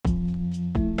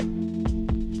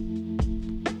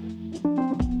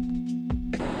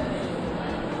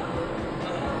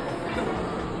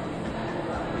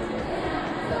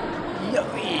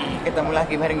ketemu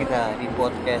lagi bareng kita di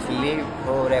podcast Live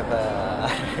Forever.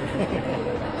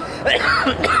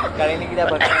 Kali ini kita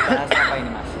bakal bahas apa ini,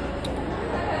 Mas?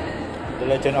 The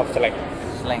Legend of Slang.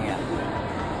 Slang ya.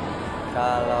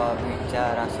 Kalau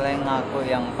bicara slang, aku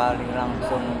yang paling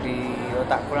langsung di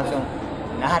otakku langsung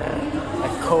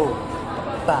narko.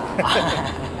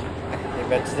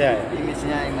 Image-nya ya?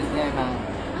 Image-nya emang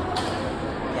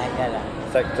ya lah.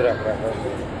 Sektor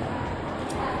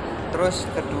Terus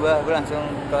kedua aku langsung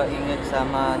keinget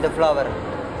sama The Flower.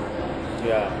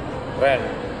 ya, keren.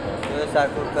 Terus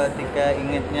aku ketiga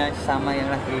ingetnya sama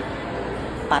yang lagi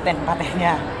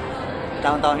paten-patennya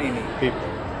tahun-tahun ini. BIP.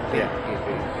 Ya.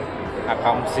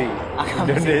 Akamsi Akamsi.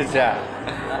 Indonesia.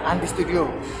 Anti Studio.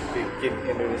 Bikin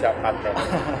Indonesia paten.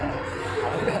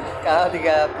 Kalau 6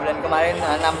 bulan kemarin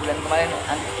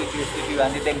Anti Studio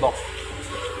anti tembok.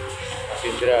 Mas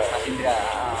Indra. Mas Indra.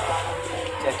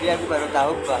 Jadi aku baru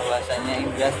tahu bahwasanya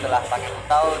Indra setelah pakai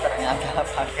tahu ternyata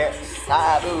pakai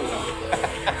sabu.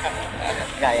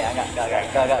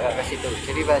 Enggak ke situ.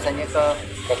 Jadi bahasanya ke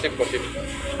Gosip.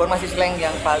 formasi slang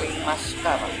yang paling Mas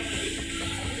suka, Pak.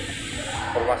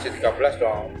 Formasi 13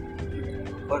 dong.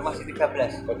 Formasi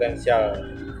 13.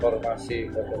 Formasi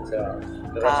potensial.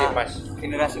 Generasi Mas.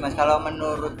 Generasi Mas. Kalau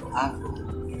menurut aku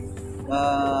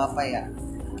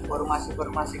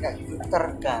formasi kayak gitu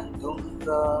tergantung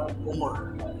ke umur.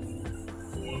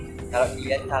 Kalau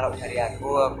dilihat dari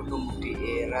aku tumbuh di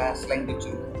era slang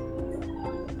 7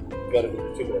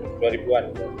 2000-an.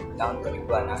 tahun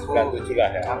 2000-an. Aku 97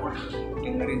 lah ya. Aku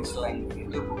dengerin slang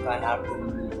itu bukan album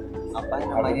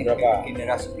namanya Album berapa?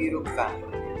 Generasi Biru, bukan.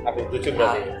 Album 7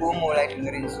 berarti. Aku mulai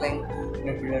dengerin slang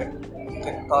benar-benar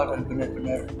getol dan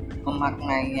benar-benar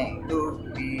memaknainya itu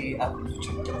di album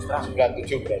 7 terus terang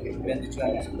 97 berarti. 97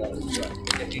 ya.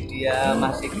 Jadi dia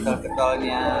masih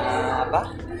getol-getolnya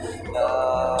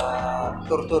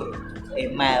tur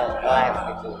email live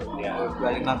gitu ya.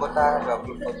 25 kota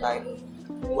 20 kota itu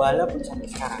walaupun sampai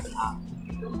sekarang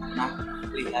aku pernah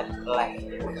lihat live.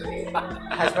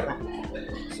 Harus pernah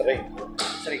sering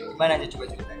gimana aja coba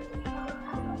cerita.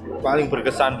 Paling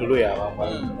berkesan dulu ya,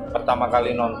 pertama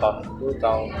kali nonton itu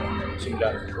tahun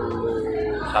 91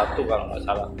 kalau nggak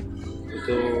salah.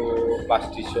 Itu pas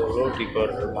di Solo di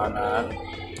Gor Manan.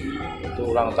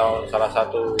 Itu ulang tahun salah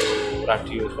satu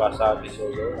radio swasta di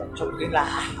Solo.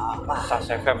 Cobalah apa SAS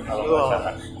FM kalau nggak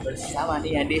salah. bersama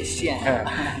Nia Desya.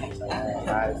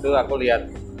 Nah itu aku lihat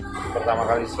pertama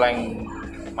kali slang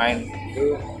main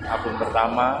itu album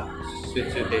pertama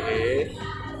Suci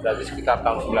berarti sekitar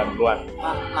tahun 90-an.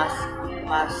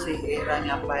 Masih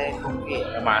eranya Pak Bungki.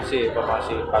 Masih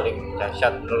formasi paling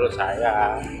dahsyat menurut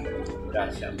saya.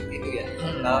 Dahsyat. Itu ya.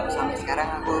 Kalau sampai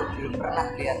sekarang aku belum pernah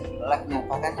lihat live-nya,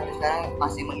 bahkan sampai sekarang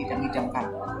masih mengidam-idamkan.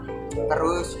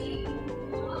 Terus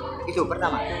itu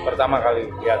pertama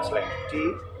kali lihat slang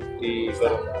di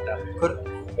Gor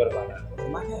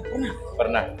Manan.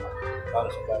 Pernah tahun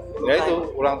 90. Ya itu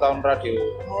ulang tahun radio.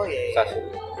 Oh iya. Stasiun.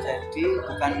 Jadi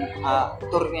bukan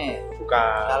turnya ya?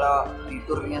 Bukan. Kalau di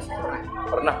turnya saya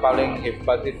Pernah paling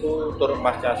hebat itu tur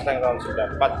Masnya Slang tahun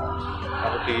 94.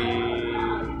 Aku di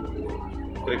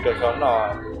Gereja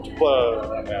Sono jebol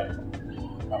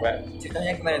sampai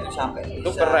ceritanya gimana itu sampai itu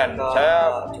keren.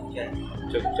 Saya Jogja.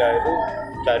 Jogja itu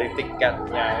dari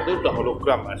tiketnya itu udah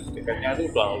hologram, Mas. Tiketnya itu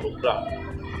udah hologram.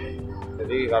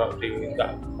 Jadi kalau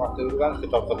diminta waktu itu kan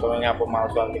getol-getolnya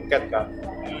pemalsuan tiket kan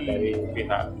dari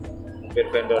pihak mungkin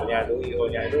vendornya itu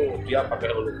IO-nya itu dia pakai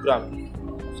hologram.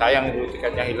 Sayang itu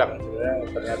tiketnya hilang.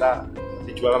 Ternyata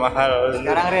dijual mahal.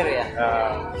 Sekarang rare ya?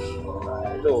 Nah,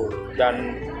 itu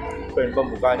dan band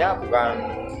pembukanya bukan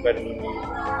band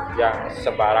yang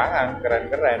sembarangan,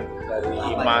 keren-keren dari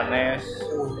Imanes,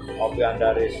 Opi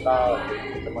Andaresta,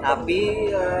 tapi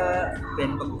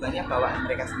band pembukanya bawaan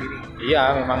mereka sendiri.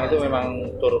 Iya,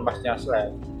 memang tur Masnya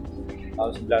Slang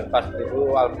tahun 94 itu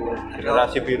album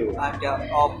Generasi Biru.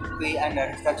 Ada Opi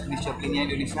Andaresta jenis Joplinnya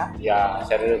Indonesia. Ya,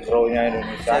 Sheryl Crow-nya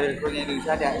Indonesia.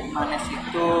 Ada Imanes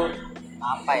itu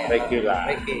apa ya? Reggae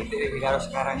lah. Reggae. Kalau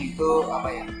sekarang itu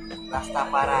apa ya?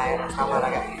 Rastafari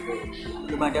kayak gitu.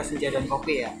 Belum ada Senja dan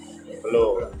Kopi ya?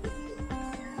 Belum.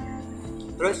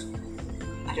 Terus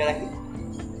ada lagi?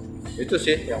 Itu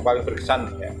sih yang paling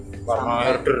berkesan ya.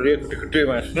 Karena ordernya gede-gede,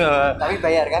 Mas. Tapi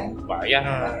bayar kan? Bayar.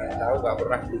 Tahu nggak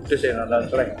pernah ludes ya nonton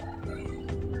slang.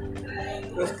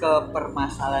 Terus ke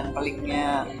permasalahan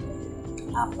peliknya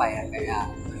apa ya,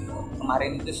 kayak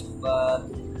kemarin itu sempat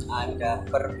ada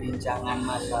perbincangan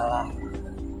masalah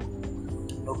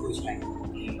logo slang.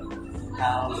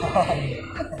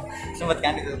 Sempat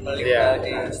kan itu pelik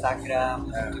di Instagram,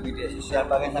 di media sosial,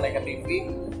 bahkan sampai ke TV,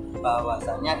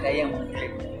 bahwasannya ada yang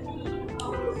mengklaim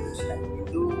logo slang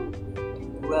itu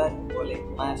dibuat oleh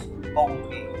Mas Kong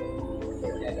nih.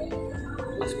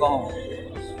 Mas Kong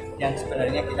yang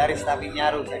sebenarnya gitaris tapi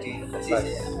nyaru jadi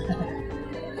basis.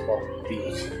 Kopi.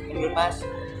 Menurut Mas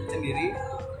sendiri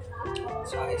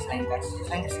sebagai slangers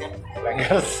kan?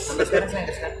 Slangers. Sampai sekarang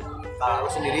slangers kan? Kalau aku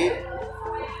sendiri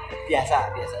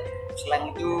biasa.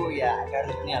 Slang itu ya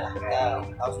ada rootnya lah, kita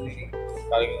tahu sendiri.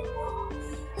 Paling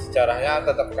sejarahnya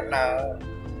tetap kenal.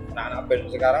 Anak-anak band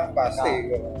sekarang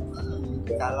pasti.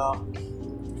 Kalau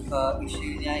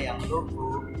isinya yang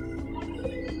logo,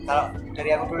 kalau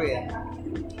dari aku dulu ya,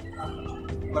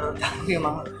 menurut aku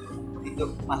memang itu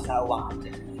masalah uang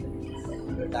aja.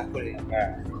 Menurut aku ya.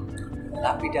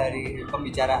 Tapi dari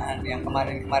pembicaraan yang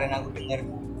kemarin aku dengar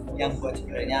yang buat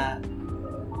sebenarnya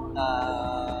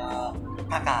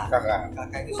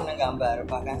kakak itu senang gambar,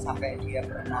 bahkan sampai dia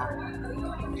pernah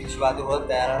di suatu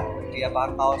hotel dia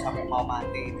pakau sampai mau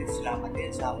mati itu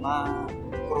diselamatin sama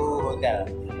kru hotel.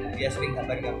 Dia sering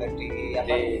gambar-gambar di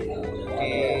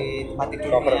tempat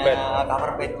tidurnya,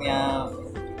 cover bednya.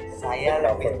 Saya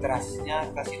lebih terasnya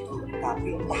ke situ,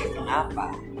 tapi entah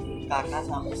kenapa karena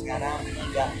sampai sekarang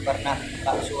nggak pernah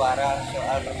buka suara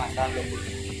soal permasalahan logo.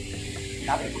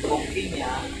 Tapi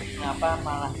buktinya kenapa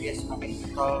malah dia semakin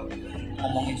getol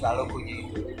ngomongin soal logonya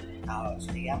itu. Kalau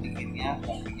saya mikirnya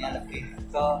mungkinnya lebih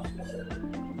ke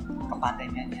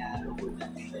kepatenannya logonya.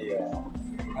 Iya.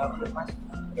 Kalau menurut Mas?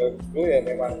 Dulu ya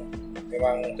memang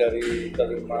dari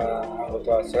kelima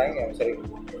anggota slang yang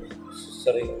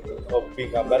sering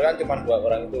hobi gambar kan cuma 2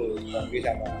 orang itu, Bangki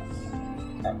sama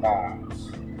kakak.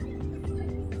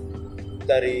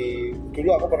 Dari dulu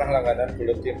aku pernah langganan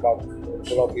buletin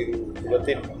Pulau Biru,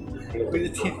 buletinnya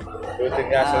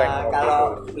slang.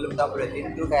 Kalau belum tahu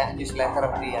buletin itu kayak newsletter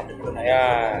di Adekun.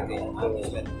 Ya, itu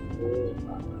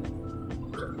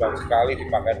sebulan sekali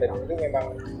dipaketin. Itu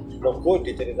memang logo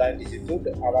diceritain di situ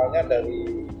awalnya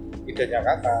dari idenya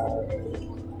kakak,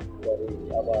 dari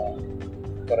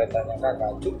coretannya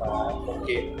kakak. Cuma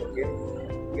mungkin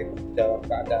dalam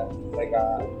keadaan mereka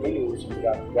dulu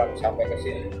 9 bulan sampai ke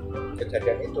sini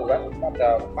kejadian itu kan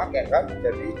pada pakai kan,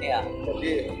 jadi kayak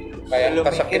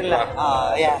kesakit lah.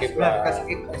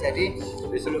 Kesakit. Jadi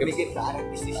belum mikir ke arah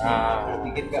bisnisnya, belum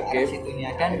mikir ke arah situnya,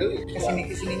 dan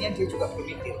kesininya dia juga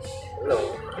berpikir.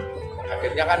 Belum.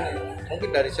 Akhirnya kan mungkin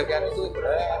dari sekian itu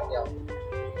sebenarnya kan yang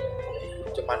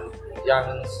cuman yang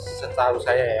setahu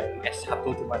saya yang S1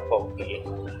 cuma Bongki.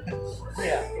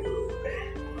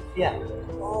 Iya.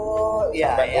 Oh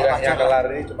iya, yang kelar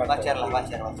ini cuma wajar.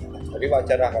 Jadi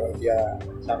wajar lah kalau dia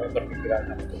sampai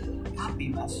berpikiran itu. Tapi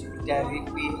Mas, dari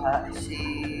pihak si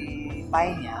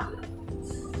Pai-nya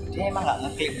dia emang nggak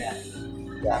ngeklaim ya,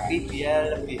 tapi dia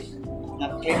lebih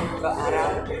ngeklaim ke arah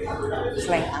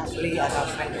slang asli atau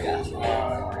slang tidak asli.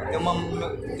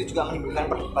 Itu juga menimbulkan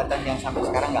perdebatan yang sampai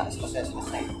sekarang nggak selesai.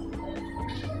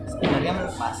 Sebenarnya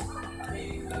menurut Mas,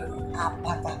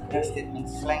 apakah benar statement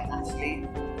slang asli,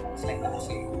 slang tidak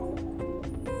asli?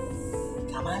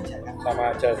 Sama aja kan? Sama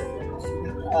aja.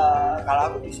 Kalau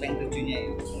aku di slang 7-nya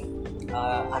itu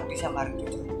arti sama arti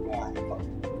 7.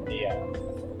 Iya.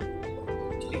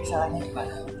 Jadi kesalahannya di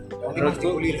mana? Nanti Mas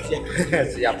dibully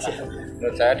siap.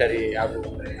 Menurut saya dari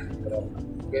album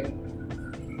mungkin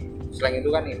slang itu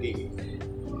kan indie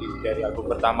dari album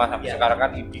pertama sampai sekarang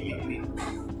kan indie.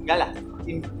 Enggak lah,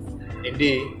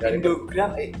 indie dari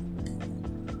Indogram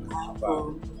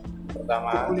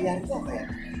pertama. Kuliah itu apa ya?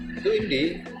 Itu indie,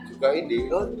 juga indie.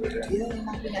 Oh, dia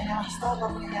memang punyanya Mas Sto apa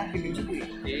punyanya Bim sendiri?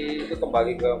 Itu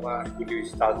kembali ke Mas Budi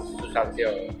Susanto.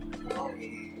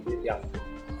 Yang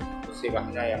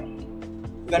istilahnya yang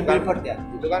bukan Billboard ya?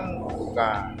 Itu kan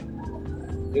bukan.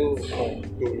 Itu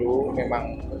dulu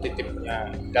memang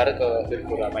titipnya dari ke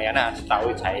Virgo Ramayana,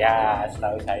 setahu saya.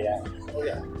 Oh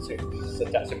ya,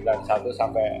 sejak 91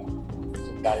 sampai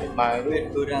 95 itu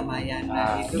Virgo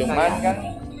Ramayana itu cuman kan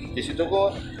di situ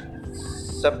kok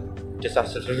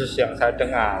desas-desus yang saya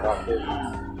dengar waktu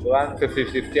itu kan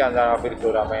 50-50 antara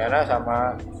Virgo Ramayana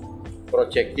sama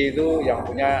Projecti itu yang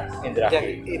punya Indra.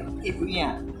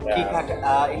 Ibunya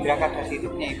Indra Kardasi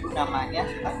itu punya ibu namanya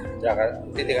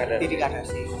Titik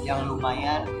Kardasi yang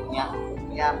lumayan punya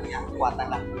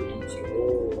kekuatan lah di musik.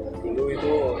 Dulu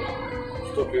itu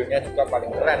studionya juga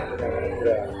paling keren,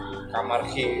 Indra. Kamar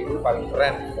Ki itu paling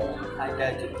keren.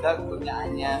 Ada juga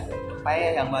punyaannya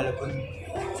Pai yang walaupun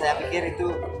saya pikir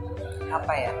itu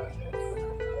apa ya,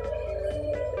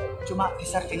 cuma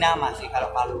besar di nama sih kalau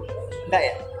Palu. Enggak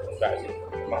ya? Enggak sih.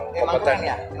 Emang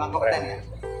kompeten ya.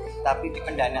 Tapi di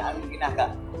pendanaan mungkin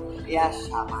agak ya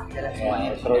sama aja lah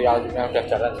semuanya. Royaltinya udah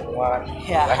jalan semua kan.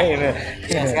 Ya.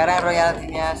 Sekarang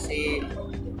royaltinya si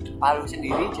Palu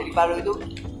sendiri. Jadi Palu itu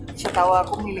setahu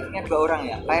aku miliknya 2 orang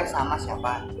ya. Pai sama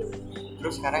siapa?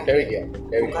 Terus sekarang Dewi ya?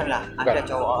 Dewi. bukan lah, Bukan. ada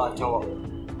cowok.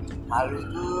 Lalu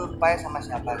itu Pai sama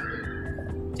siapa gitu.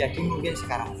 Jadi mungkin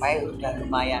sekarang Pai udah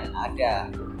lumayan ada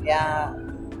ya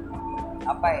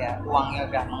apa ya, uangnya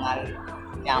udah mengalir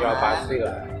nyaman. Ya pasti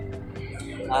lah.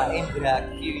 Indra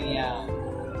Q-nya,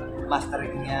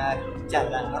 masteringnya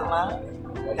jalan normal.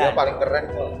 Dia paling keren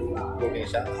kok di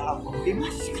Indonesia. Kalau Budi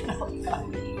Mas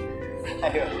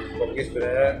aduh. Bagi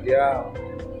sebenarnya dia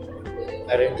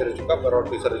arranger juga,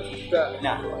 produser juga.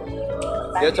 Nah,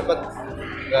 Dia cepet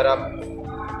garap,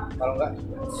 kalau enggak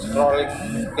scrolling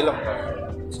film.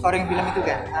 scoring film itu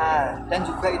kan. Dan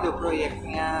juga itu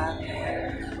proyeknya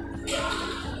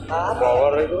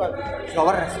Flower itu kan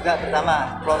Flower juga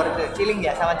pertama. Flower itu Chilling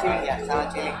ya, sama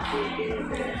Chilling.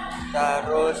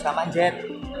 Terus sama Jet.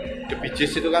 The Bee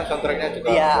Gees itu kan soundtracknya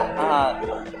juga. Iya,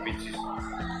 The Bee Gees.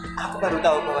 aku baru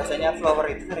tahu bahwasanya Flower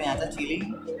itu ternyata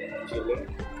Chilling,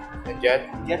 Jet,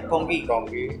 Bongki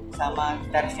Kongki, sama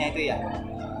gitarisnya itu ya.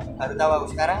 Baru tahu aku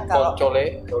sekarang kalau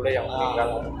Cole yang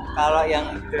meninggal. kalau yang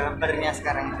drummernya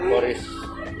sekarang itu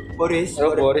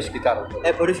Boris gitar.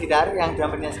 Boris gitar, yang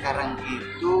drummernya sekarang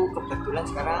itu kebetulan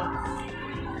sekarang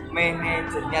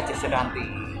manajernya Jason Ranti.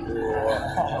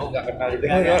 Aku nggak kenal itu.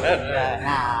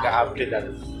 Nah, Nggak update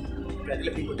aku. berarti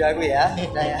lebih muda gue ya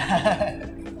saya.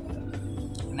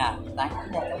 Nah, tanya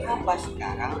kenapa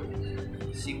sekarang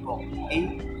si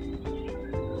Bongki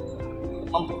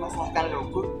mempermasalahkan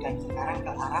logo dan sekarang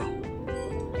ke arah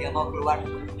dia mau keluar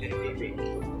dari BB.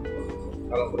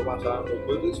 Kalau permasalahan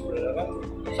logo itu sebenarnya kan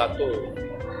satu,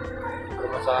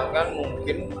 permasalahan kan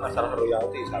mungkin masalah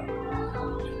royalti satu,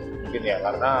 mungkin ya,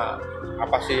 karena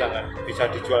apa sih yang bisa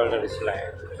dijual dari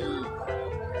Slang?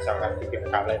 Misalkan bikin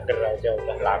kalender aja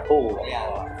udah laku. Ya.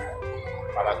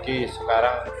 Apalagi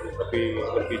sekarang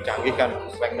lebih canggih kan,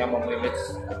 Slangnya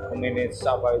memanage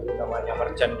apa itu namanya,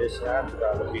 merchandise-nya juga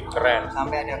lebih keren.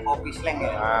 Sampai ada kopi slang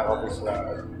ya. Nah, kopi Slang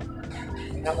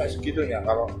sampai segitunya.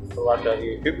 Kalau keluar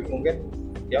dari BIP mungkin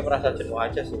dia merasa jenuh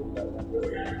aja sih.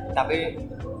 Tapi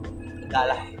enggak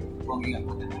lah, Bongki nggak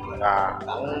bakal keluar. Nah,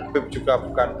 BIP juga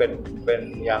bukan band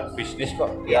yang bisnis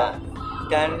kok. Ya.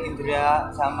 Dan Indra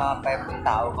sama Pep pun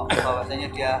tahu kok bahwasanya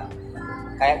dia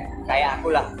kayak aku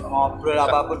lah, ngobrol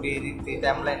apapun di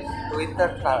timeline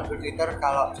Twitter,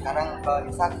 kalau sekarang ke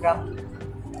Instagram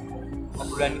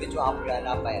obrolan itu cuma obrolan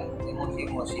apa ya,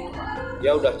 emosi.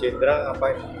 Dia udah jenderal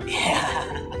ngapain?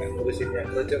 Yang ngurusinnya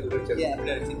kerucut. Iya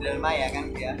benar, jenderal Maya kan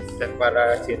dia. Dan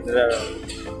para jenderal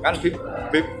kan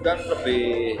BIP kan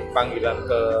lebih panggilan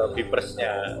ke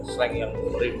Bipersnya, Slang yang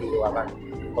merindu akan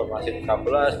formasi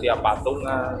 13, dia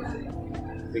patungan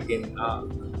bikin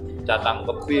datang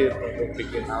ke BIP untuk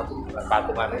bikin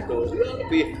patungan itu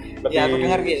lebih Ya, aku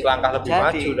dengar, selangkah lebih jadi,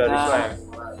 maju dari Slang.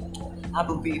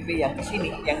 Album BIP yang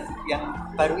kesini, yang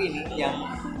baru ini, yang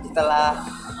setelah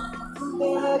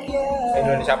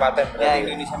Indonesia Paten. ya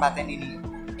Indonesia Paten ini,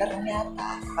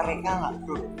 ternyata mereka nggak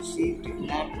produksi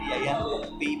dengan biaya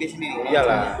BIP sendiri.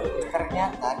 Iyalah.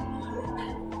 Ternyata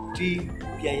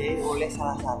dibiayai oleh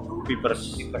salah satu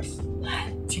Bipers.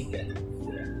 Anjing.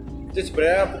 Itu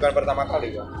sebenarnya bukan pertama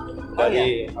kali kan.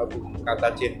 Dari album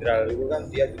Kata Jenderal itu kan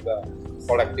dia juga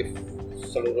kolektif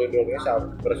seluruh Indonesia,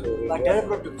 berseluruh Padahal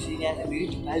produksinya sendiri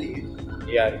di Bali.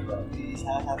 Iya. Di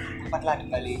salah satu tempat lah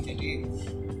di Bali. Jadi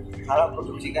kalau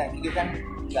produksi kayak gitu kan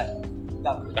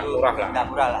nggak murah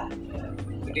lah.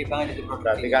 Gede banget itu produksi.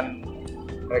 Berarti kan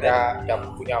mereka yang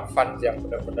punya fans yang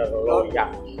benar-benar loyal.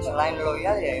 Selain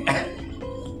loyal ya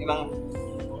emang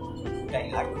die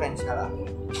hard fans.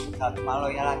 Kalau cuma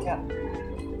loyal aja.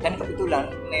 Dan kebetulan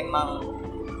memang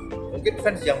Mungkin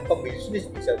fans yang pembisnis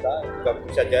bisa tahu, juga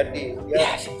bisa jadi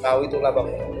dia tahu itu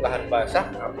lahan basah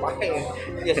ngapain.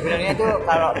 Ya sebenarnya itu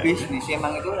kalau bisnis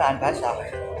emang itu lahan basah.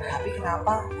 Tapi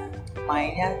kenapa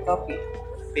mainnya ke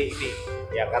BIP?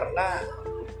 Ya karena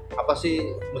apa sih,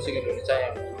 musik Indonesia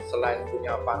yang selain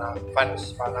punya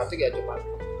fans fanatik ya cuma,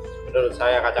 menurut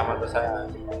saya, kacamata saya,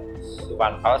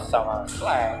 Iwan Fals sama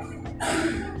Slang.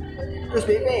 Terus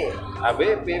BIP?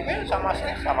 BIP sama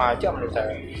aja menurut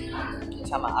saya.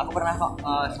 Sama, aku pernah kok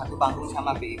satu panggung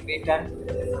sama BIP dan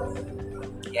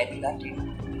ya itu tadi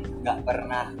nggak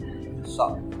pernah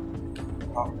sok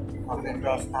rock and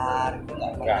roll star, itu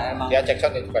nggak pernah. Emang dia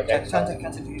Jackson itu juga Jackson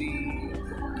sendiri,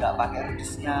 nggak pakai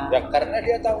rudisnya ya karena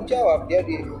dia tanggung jawab,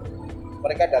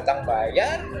 mereka datang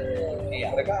bayar,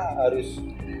 mereka harus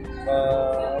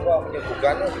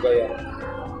menyuguhkannya juga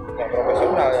yang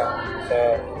profesional, yang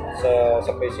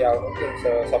spesial mungkin,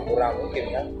 sempurna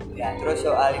mungkin kan. Ya, terus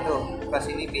soal itu pas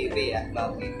ini BIP ya,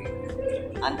 Bang BIP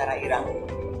antara Irang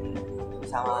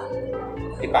sama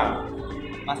Ipang.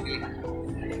 Mas pilih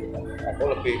Aku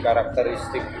lebih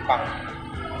karakteristik Ipang.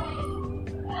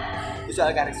 Itu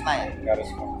soal karisma ya.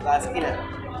 Karisma. Soal skill.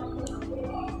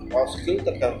 Kalau skill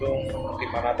tergantung di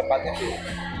mana tempatnya sih.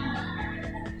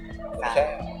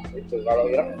 Saya itu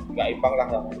kalau Irang nggak imbang lah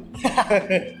kamu.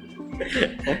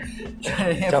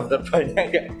 Jam terbangnya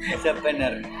nggak.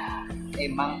 Sebenarnya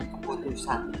emang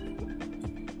keputusan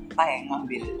apa yang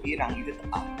ngambil Irang itu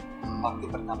tepat waktu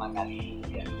pertama kali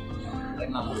ya.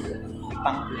 Emang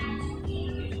Jepang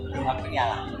belum waktunya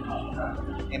lah.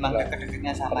 Emang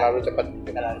deket-deketnya sama. Terlalu cepat.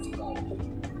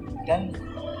 Dan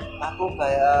aku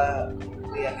kayak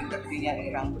lihat interviewnya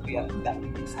Irang tuh dia nggak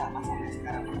bisa sampai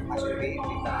sekarang masuk BIB,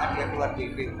 bahkan dia keluar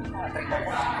BIB terima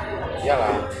kasih.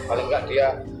 Iyalah, paling nggak dia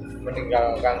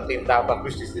meninggalkan tinta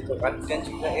bagus di situ kan. Dan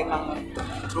juga emang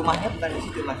rumahnya bukan di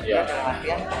situ mas, dia dalam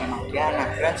artian memang dia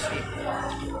anak sih.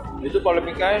 Itu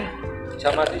polemiknya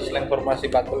sama di slang formasi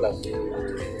 14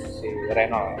 si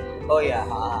Renault. Oh ya,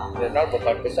 Renault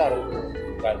beban besar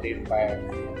gantiin PM.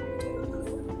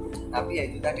 tapi ya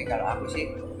itu tadi kalau aku sih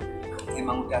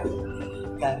memang udah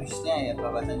garisnya ya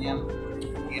bahwasannya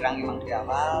Irang emang di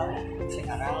awal,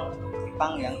 sekarang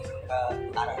Jepang yang ke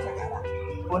arah sekarang.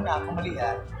 Pun aku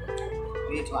melihat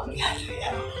ini cuma melihat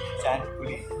ya, jangan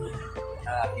boleh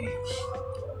gini.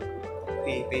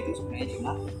 BIB itu sebenarnya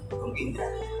cuma Bung Indra.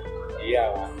 Iya.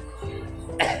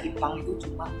 Jepang itu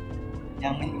cuma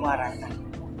yang menyuarakan,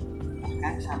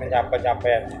 bahkan sampai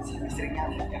Capek-capean. istrinya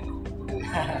ya.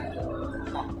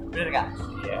 Bener nggak?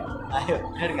 Iya. Ayo,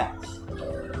 bener nggak?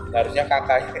 Harusnya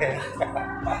kakak.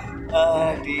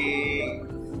 Di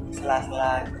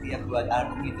sela-sela dia buat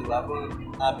album itu,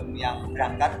 album yang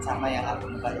berangkat sama yang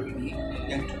album baru ini,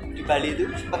 yang di Bali itu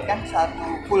sempat kan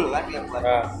satu full kan dia buat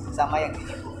sama yang di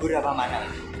Cibubur apa mana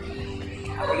itu.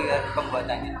 Aku lihat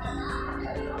pembuatannya.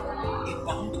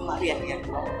 Bang cuma lihat-lihat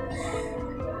doang.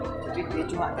 Jadi dia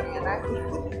cuma ternyata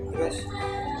ikut terus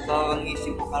mengisi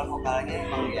vokal-vokalnya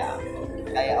emang ya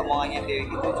kayak omongannya Dewi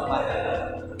gitu cuma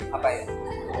apa ya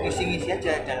ngisi-ngisi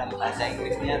aja dalam bahasa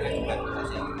Inggrisnya atau juga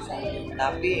bahasa Inggrisnya,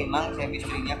 tapi emang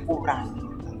chemistry-nya kurang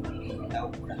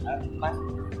mas,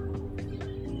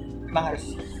 emang harus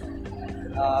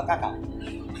kakak.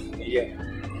 Iya.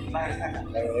 Emang harus kakak.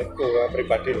 Itu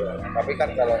pribadi loh. Tapi kan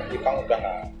kalau Jepang udah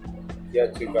nggak, dia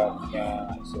juga punya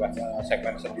istilahnya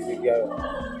segmen sendiri, dia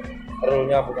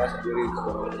role-nya punya sendiri.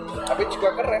 Tapi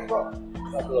juga keren kok.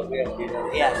 Lagu-lagu yang gini.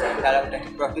 Iya sih, kalau udah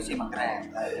diproduksi emang keren.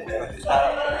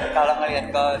 Kalau ngelihat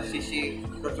ke sisi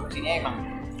produksinya emang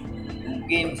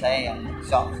mungkin saya yang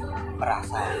sok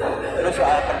merasa. Terus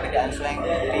soal perbedaan slang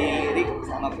di lirik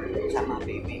sama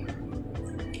BIB.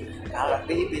 Kalau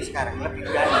BIB sekarang lebih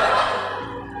berani,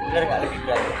 bener nggak lebih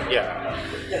berani? Iya.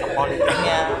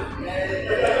 Politiknya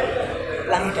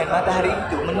Langit dan Matahari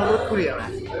itu menurutku ya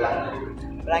mas,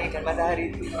 Langit dan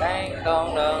Matahari itu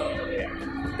dong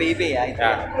BIB ya itu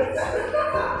ya.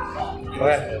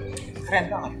 Keren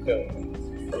banget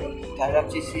dalam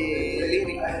sisi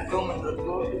lirik itu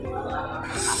menurutku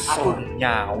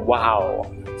Soundnya wow.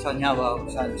 Soundnya wow,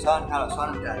 sound kalau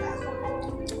sound udah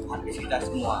artis kita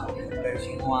semua dari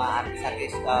semua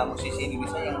artis musisi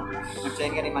Indonesia yang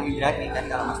ngerjain kan Imam Indrani kan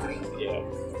kalau mastering.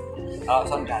 Kalau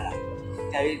sound dalam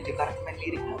dari departemen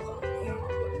lirik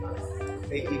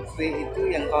BIB itu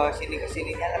yang ke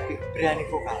sininya lebih berani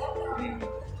vokal.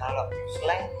 Kalau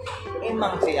slang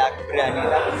emang sih aku berani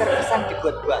tapi terkesan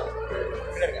dibuat-buat.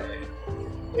 Bener nggak?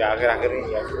 Ya akhir-akhir ini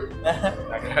ya.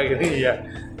 Akhir-akhir ini ya.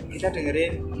 Kita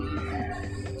dengerin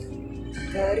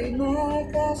terima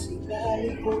kasih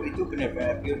kaliku itu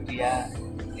benar-benar pure, dia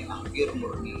memang pure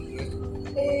murni.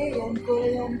 Yang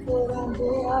kurang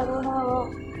aroma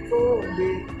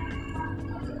kobe.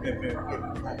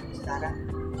 Sekarang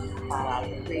para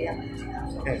yang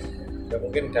Ya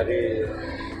mungkin dari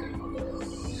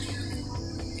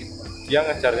dia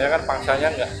ngejarnya kan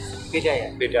pangsanya enggak beda ya?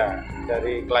 Beda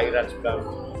dari kelahiran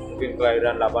 90, mungkin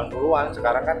kelahiran 80-an,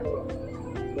 sekarang kan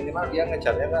minimal dia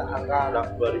ngejarnya kan angka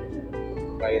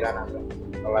 2000 kelahiran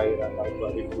tahun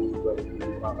 2000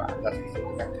 2005 ke atas gitu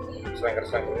kan.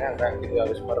 Selanger-slangernya kayak gitu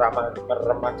harus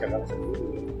meremajakan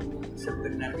sendiri.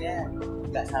 Sebenarnya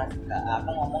nggak salah juga, aku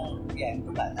ngomong ya itu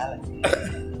nggak salah sih.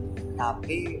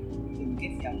 Tapi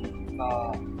mungkin yang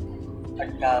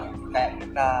ada kayak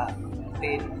kita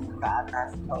ke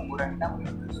atas keumuran kita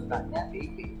mungkin sukanya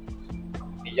BIB.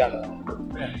 Iya lah,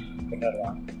 bener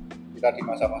lah. Kita di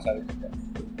masa-masa itu kan.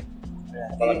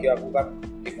 Apalagi aku kan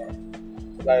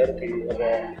lahir di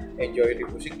enjoy di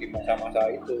musik di masa-masa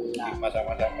itu, di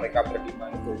masa-masa mereka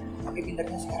berlima itu. Tapi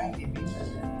pinternya sekarang BIB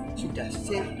sudah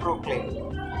self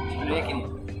proclaim. Sebenarnya gini,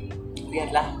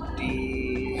 lihatlah di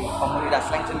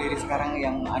komunitas slang sendiri sekarang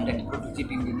yang ada di produksi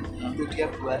Bimbing itu dia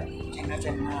buat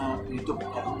channel YouTube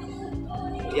baru.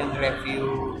 Dia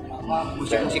nge-review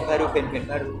musik-musik baru, band-band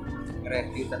baru,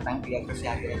 nge-review tentang dia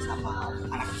keseharian sama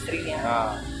anak istrinya,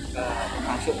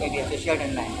 masuk media sosial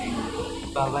dan lain-lain.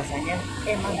 Bahwasanya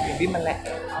emang jadi melek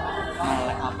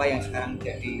apa yang sekarang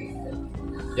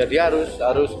jadi harus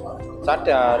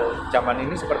sadar zaman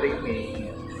ini seperti ini.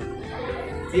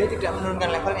 Dia tidak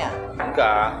menurunkan levelnya.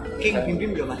 Enggak. King Bim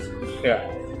Bim loh mas. Ya,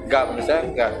 enggak, menurut saya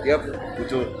enggak. Dia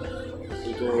butuh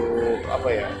apa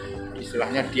ya?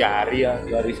 Istilahnya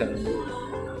diari sembuh.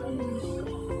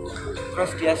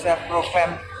 Terus dia self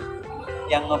proclaim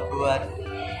yang ngebuat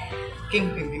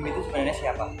King Bim Bim itu sebenarnya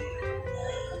siapa?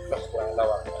 Kurang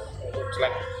tahu.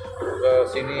 Slang ke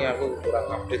sini aku kurang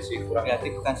update sih, kurang. Berarti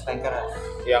bukan slanker.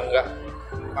 Ya enggak.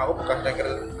 Aku bukan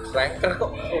slanker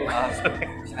kok.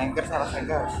 Slanker sama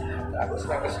slanker. Aku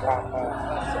slanker selama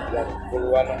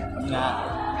 90-an. Nah,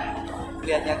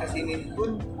 lihatnya ke sini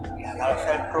pun ya kalau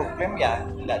self proclaim ya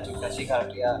enggak juga sih kalau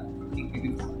dia King Bim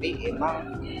Bim, tapi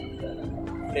emang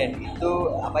brand itu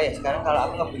apa ya, sekarang kalau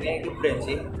aku ngebelinya itu brand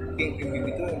sih. King Bim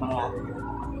Bim itu emang lagu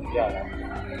Ya,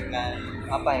 dengan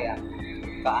apa ya,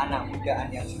 keanak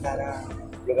mudaan yang sekarang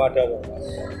belum ada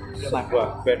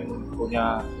sebuah band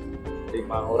punya 5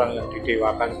 orang yang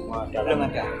didewakan semua belum dalam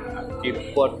ada.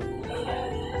 keyboard,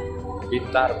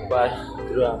 gitar, bass,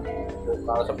 drum,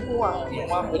 vokal,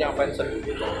 semua punya fans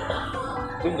sendiri.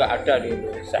 Itu nggak ada di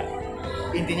Indonesia.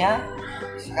 Intinya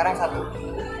sekarang satu,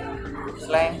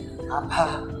 slang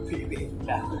apa BB.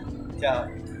 Nah, jawab.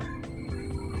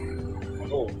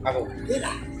 Aku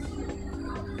Iya.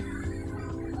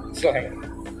 slang.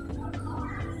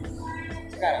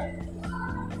 Sekarang.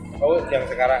 Yang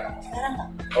sekarang. Sekarang nggak?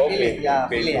 Oh, pilih BB. ya,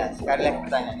 pilih ya. Sekali lagi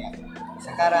pertanyaannya.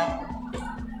 Sekarang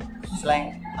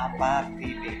slang apa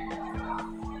BB?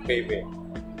 BB.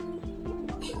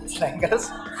 Slankers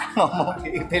ngomong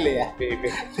pilih ya. BB.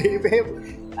 BB.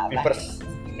 Bipers.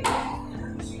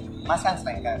 Mas kan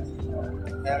slankers.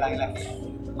 Saya ulangi lagi.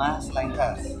 Mas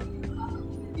slankers.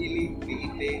 Pilih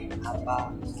BB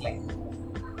apa slang?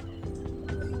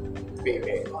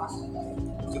 BB.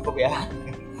 Cukup ya.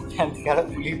 Nanti kalau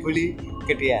bully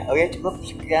ke dia. Oke, cukup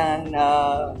sekian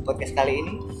podcast kali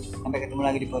ini. Sampai ketemu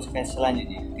lagi di podcast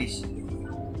selanjutnya. Peace.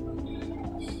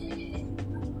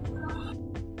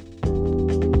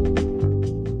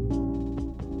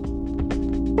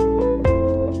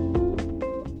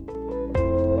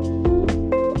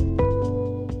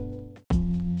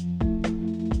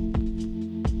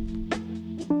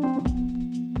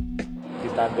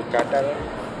 Ditanduk kadal.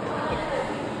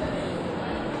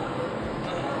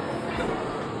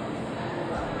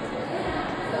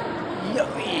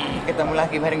 Ketemu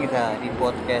lagi bareng kita di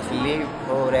podcast Live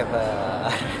Forever.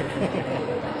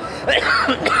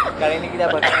 Kali ini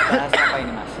kita bakal bahas apa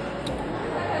ini mas?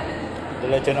 The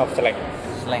Legend of Slang.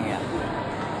 Slang ya.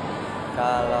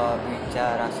 Kalau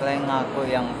bicara slang,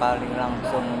 aku yang paling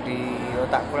langsung di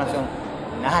otakku langsung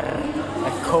nar,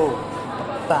 go,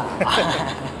 ba.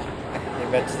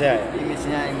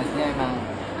 Image-nya emang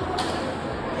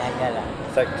ya iyalah.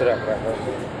 Sektor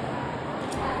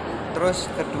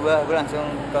Terus kedua aku langsung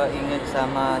keinget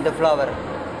sama The Flower.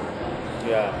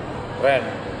 Ya, keren.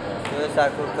 Terus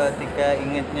aku ketiga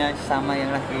ingetnya sama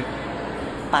yang lagi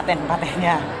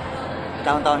paten-patennya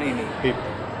tahun-tahun ini. BIP.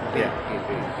 Ya.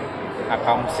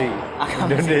 Akamsi.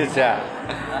 Indonesia.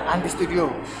 Anti Studio.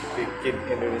 Bikin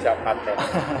Indonesia paten.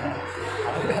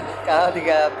 Kalau 6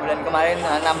 bulan kemarin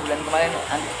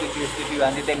Anti Studio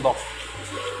anti tembok.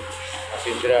 Mas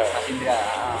Indra.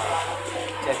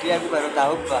 Jadi aku baru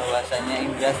tahu bahwasanya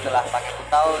Indra setelah pakai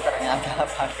kutau ternyata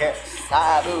pakai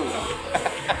saru.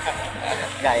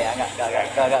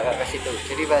 Enggak ke situ.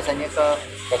 Jadi bahasanya ke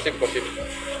Gosip.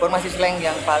 formasi slang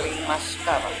yang paling mas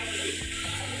suka apa?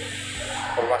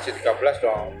 Formasi 13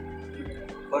 dong.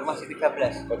 Formasi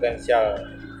 13.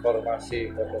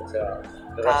 Formasi potensial.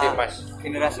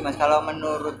 Generasi Mas. Kalau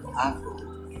menurut aku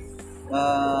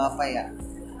apa ya?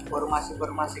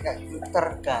 Formasi kayak gitu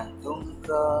tergantung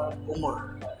ke umur.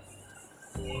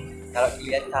 Kalau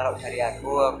dilihat, kalau dari aku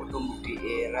tumbuh di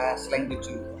era slang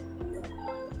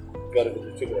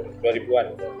 2000-an.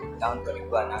 Tahun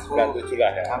 2000-an aku 97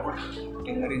 lah ya. Aku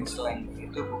dengerin slang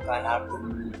itu bukan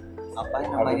album apa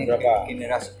Album namanya berapa?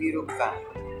 Generasi Biru bukan.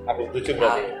 Album 7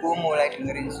 berarti. Aku mulai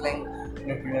dengerin slang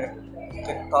benar-benar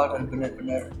getol dan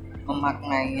benar-benar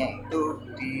memaknainya itu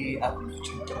di album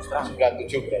 7 terus terang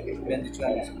 97 berarti.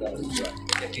 97 ya.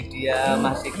 Jadi dia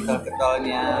masih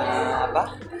getol-getolnya apa?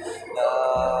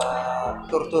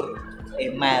 Tur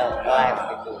email live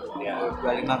gitu ya.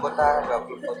 25 kota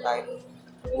 20 kota itu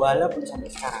walaupun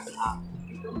sampai sekarang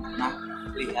aku pernah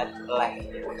lihat live.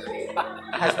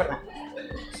 Harus pernah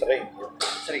Sering.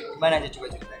 gimana aja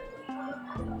coba ceritain.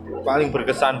 paling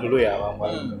berkesan dulu ya,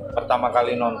 pertama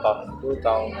kali nonton itu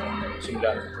tahun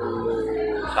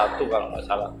 91 kalau nggak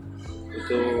salah.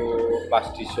 Itu pas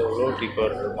di Solo di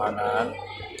Gor Manan,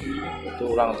 itu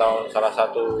ulang tahun salah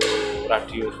satu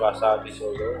radio swasta di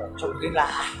Solo. Cobalah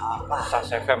apa?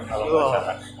 SAS FM kalau nggak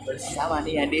salah. Bersama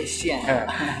Nia Desya.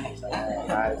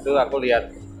 Nah itu aku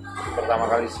lihat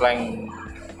pertama kali Slank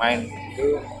main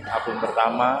itu album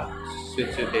pertama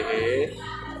Sweet Sweet Hehe,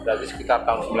 berarti sekitar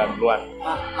tahun 90-an.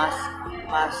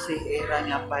 Masih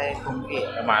eranya Pak Bungki.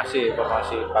 Masih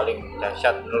informasi paling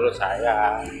dahsyat menurut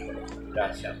saya.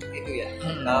 Dahsyat Itu ya.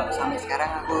 Kalau sampai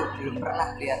sekarang aku belum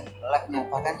pernah lihat live-nya,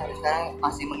 bahkan sampai sekarang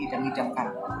masih mengidam-idamkan.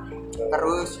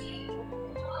 Terus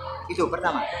itu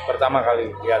pertama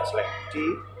kali lihat Slank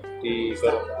di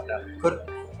Gor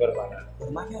Manan.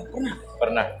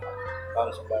 Pernah tahun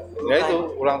 90. Ya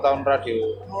itu ulang tahun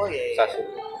radio. Oh iya.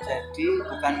 Stasiun. Jadi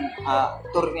bukan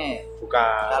turnya ya?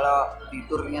 Bukan. Kalau di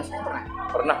turnya saya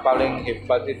Pernah paling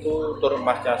hebat itu tur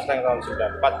emasnya Slank tahun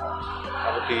 94.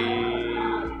 Aku di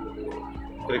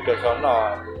Gereja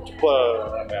sono jebol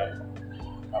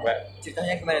sampai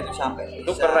ceritanya gimana tuh sampai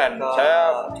itu keren.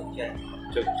 Saya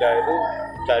Jogja itu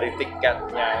dari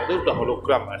tiketnya itu udah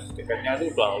hologram mas, tiketnya itu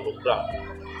udah hologram.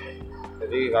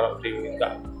 Jadi kalau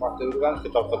waktu itu kan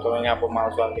getol-getolnya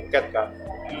pemalsuan tiket kan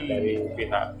dari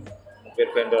pihak mungkin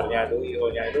vendornya itu,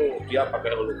 IO-nya itu dia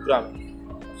pakai hologram.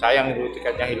 Sayang itu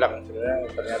tiketnya hilang, sebenarnya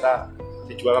ternyata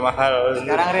dijual mahal.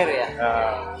 Sekarang rare ya?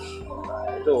 Nah,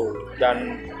 itu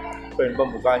dan band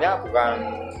pembukanya bukan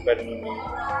band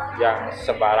yang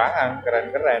sembarangan,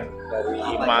 keren-keren dari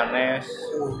Imanes,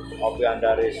 Opi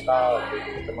Andaresta,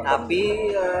 teman-teman.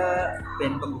 Tapi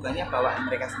band pembukanya bawaan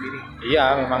mereka sendiri.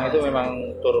 Iya, memang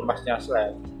tur emasnya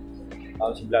Slank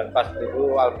tahun 94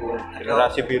 itu album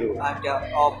Generasi Biru. Ada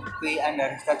Opi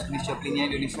Andaresta, jenis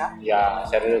Joplinnya Indonesia. Ya,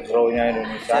 Sheryl Crow-nya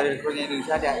Indonesia.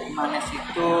 Ada Imanes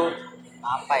itu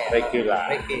apa ya? Reggae.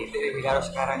 Kalau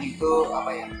sekarang itu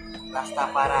apa ya?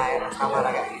 Rastafari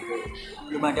kayak gitu.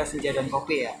 Belum ada Senja dan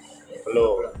Kopi ya?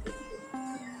 Belum.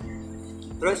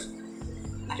 Terus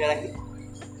ada lagi?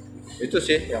 Itu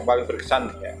sih yang paling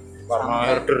berkesan ya.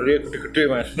 Karena ordernya gede-gede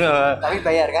mas. Tapi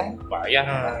bayar kan?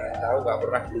 Bayar. Tahu nggak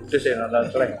pernah ludes ya nonton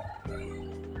Slank.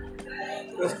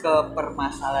 Terus ke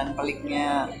permasalahan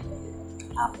peliknya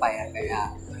apa ya, kayak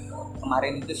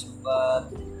kemarin itu sempat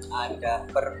ada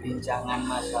perbincangan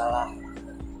masalah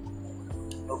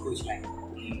logo Slank.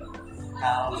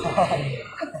 Kalau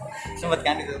sempet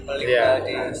kan itu pelik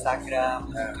di Instagram,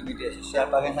 di media sosial,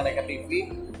 bahkan sampai ke TV,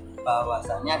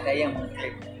 bahwasannya ada yang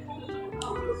mengklaim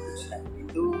logo Slank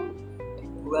itu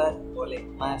dibuat oleh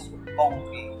Mas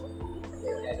Pongki,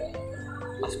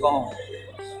 Mas Pong,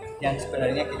 yang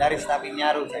sebenarnya gitaris tapi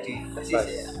nyaru jadi persis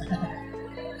ya.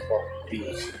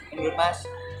 Menurut Mas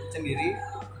sendiri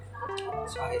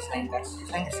sebagai slankers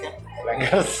kan?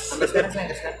 Sampai sekarang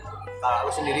slankers kan? Kalau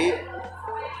aku sendiri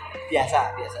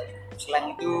biasa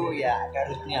slang itu ya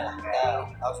ada rootnya lah, kita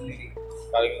tahu sendiri.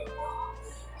 Paling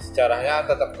sejarahnya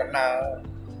tetap kenal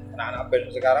anak-anak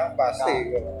band sekarang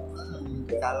pasti.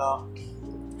 Kalau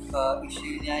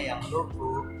isinya yang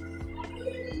logo,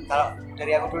 kalau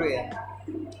dari aku dulu ya,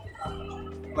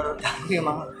 menurut aku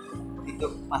memang itu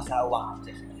masalah uang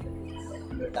aja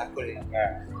menurut aku ya.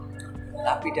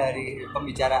 Tapi dari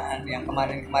pembicaraan yang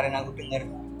kemarin aku dengar,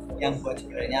 yang buat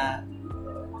sebenarnya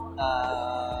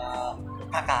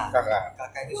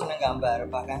kakak itu seneng gambar,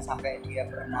 bahkan sampai dia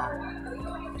pernah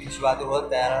di suatu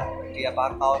hotel dia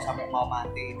pakau sampai mau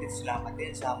mati itu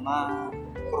diselamatin sama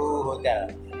kru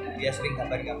hotel. Dia sering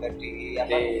gambar-gambar di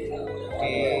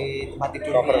tempat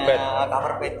tidurnya,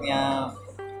 cover bednya.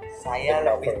 Saya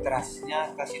lebih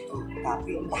trustnya ke situ,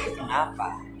 tapi entah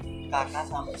kenapa kakak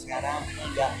sampai sekarang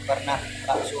nggak pernah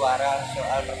buka suara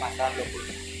soal permasalahan logo.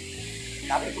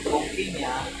 Tapi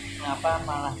kebongkinya kenapa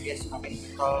malah dia semakin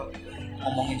getol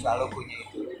ngomongin soal logonya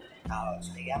itu? Kalau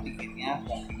saya pikirnya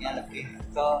bongkinya lebih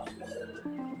ke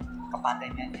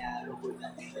kepatenannya logonya.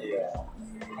 Iya.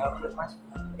 Kalau menurut Mas?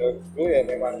 Dulu ya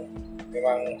memang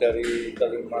dari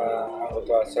kelima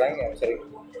anggota Slank yang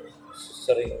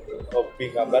sering hobi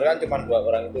gambar kan cuma 2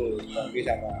 orang itu, Bongki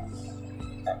sama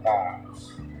kakak.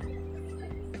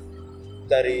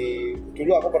 Dari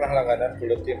dulu aku pernah langganan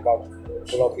buletin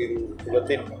Pulau Biru,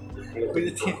 buletinnya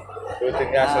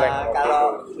Slank.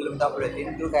 Kalau belum tahu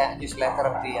buletin itu kayak newsletter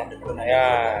di Underground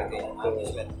ya,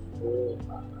 newsletter.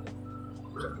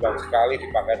 Sebulan sekali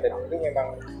dipaketin. Itu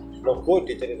memang logo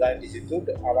diceritain di situ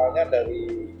awalnya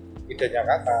dari idenya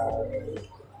kakak, dari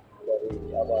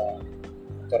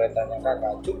coretannya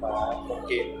kakak. Cuma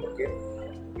mungkin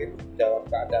mungkin dalam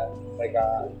keadaan mereka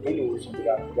dulu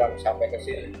 90-an sampai ke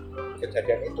sini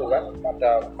kejadian itu kan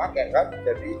pada pakai kan,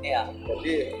 jadi Iya.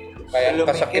 kayak Belum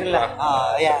mikir kesakit lah.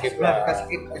 Ya, skip benar lah.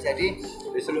 kesakit. Jadi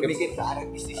belum skip. mikir ke arah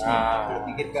bisnisnya, belum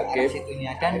mikir ke arah skip.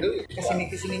 situnya, dan Itu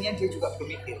kesininya dia juga belum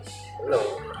mikir. belum.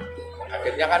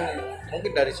 Akhirnya kan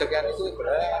mungkin dari sekian itu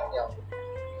sebenarnya yang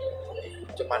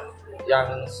cuman yang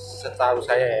setahu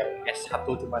saya yang S1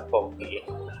 cuman Bongki.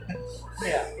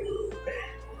 Iya.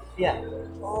 Iya.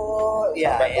 Oh,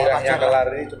 iya. Sampai Ya, kurangnya kelar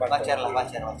ini cuma wajar lah,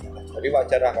 Bongki. wajar. Jadi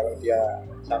wajar lah kalau dia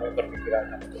sampai berpikiran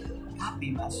seperti itu. Tapi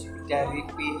Mas, dari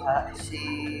pihak si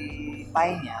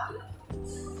Painya,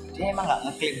 dia emang nggak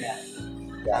ngeklaim ya,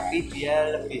 tapi dia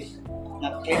lebih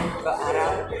ngeklaim ke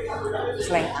arah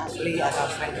slang asli atau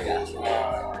slang tidak asli.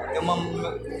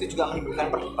 Itu juga menimbulkan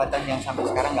perdebatan yang sampai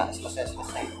sekarang nggak selesai.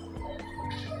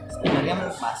 Sebenarnya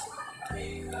menurut Mas,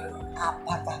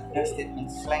 apakah benar statement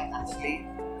slang asli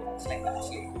dan slang tidak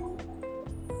asli?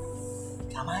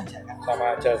 Sama aja kan? Sama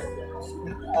aja.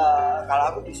 Kalau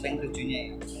aku di slang tujuhnya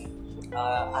ya,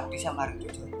 arti sama arti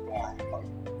tujuh.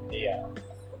 Iya.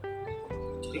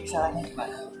 Jadi kesalahannya di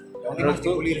mana? Nanti Mas Menurutku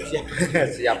dibully loh ya.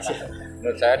 siap.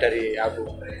 Menurut saya dari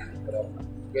album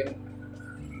mungkin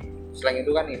slang itu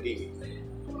kan indie.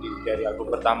 Dari album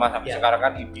pertama sampai Ya. sekarang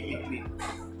kan indie.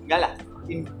 Enggak lah.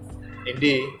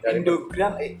 Indie dari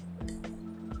Indogram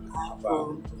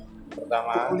album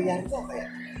pertama kuliah itu apa ya?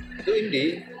 itu indie,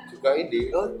 juga indie.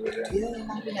 Oh, dia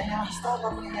memang punyanya Mas Sto apa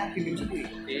punyanya Bimbing sendiri?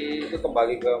 Itu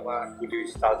kembali ke Mas Budi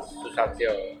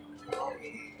Susatyo.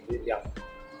 Jadi yang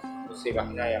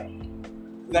istilahnya yang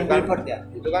Bukan itu kan- Billboard ya?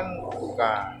 itu kan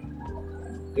bukan,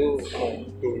 itu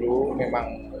dulu memang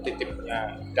titipnya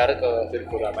dari ke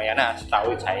Virgo Ramayana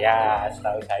setahu saya.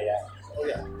 Oh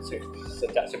ya,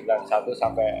 sejak 91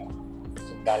 sampai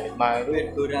 95 itu.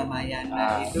 Virgo Ramayana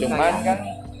Nah, itu cuman kayak kan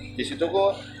di situ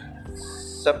kok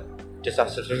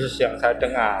desas-desus yang saya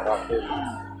dengar waktu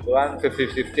itu kan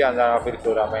 50-50 antara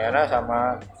Virgo Ramayana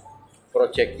sama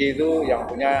Project Ki itu yang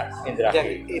punya Indra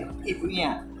dari Ki.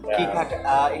 ibunya. Ya.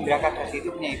 Indra Kardasi itu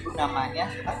punya ibu namanya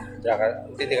siapa?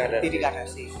 Titik ada. Titi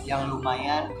Kardasi yang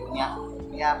lumayan punya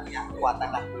kekuatan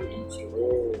lah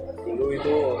Dulu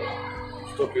itu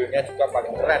studionya juga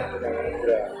paling keren punya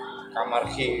Indra. Kamar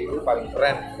Ki itu paling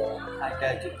keren. Ada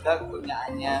juga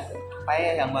punyaannya apa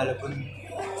ya, yang walaupun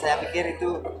saya pikir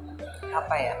itu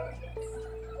apa ya,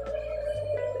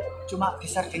 cuma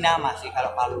besar di nama sih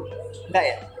kalau Palu, enggak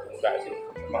ya? Enggak sih.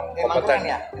 Emang Keren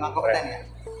ya, emang kompeten ya.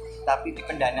 Tapi di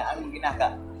pendanaan mungkin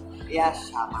agak ya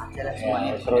sama aja lah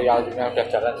semuanya. Ya, royaltinya udah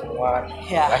jalan semua kan.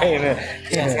 Ya. Nah, ini.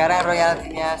 Ya, sekarang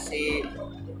royaltinya si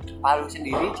Palu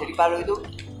sendiri. Jadi Palu itu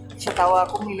setahu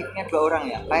aku miliknya 2 orang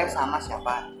ya, Pae sama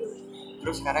siapa.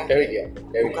 Terus sekarang Dewi ya?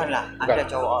 Dewi. bukan lah, Bukan. ada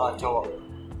cowok.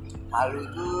 Palu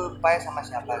itu Pae sama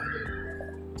siapa gitu.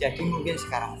 Jadi mungkin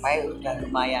sekarang Pae udah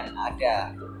lumayan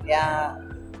ada ya,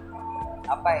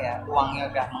 apa ya, uangnya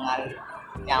udah mengalir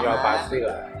nyaman. Ya pasti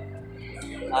lah.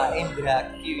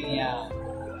 Indra Q-nya,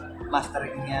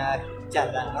 masteringnya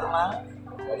jalan normal.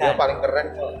 Dia Dan paling keren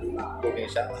di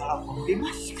Indonesia. kalau Budi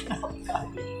Mas kenapa?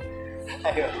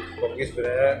 Ayo. Bongki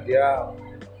sebenarnya dia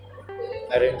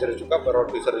arranger juga,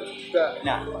 produser juga.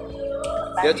 Nah,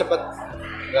 Dia cepat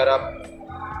garap,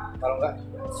 kalau enggak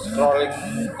scrolling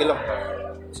film.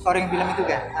 scoring film itu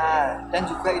kan. Dan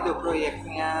juga itu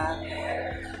proyeknya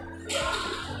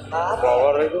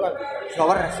Flower itu kan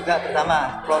Flower juga pertama.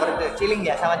 Flower itu Chilling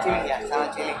ya, sama Chilling.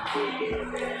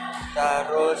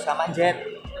 Terus sama Jet.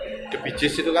 The Bee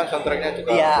Gees itu kan soundtracknya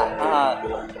juga. Iya,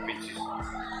 film The Bee Gees.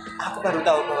 Aku baru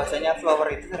tahu bahwasanya Flower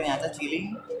itu ternyata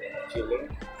Chilling, Chilling,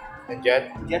 Jet,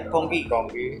 Jet Bongki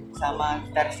Bongki, sama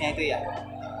gitarisnya itu ya.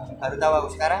 Baru tahu aku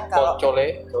sekarang kalau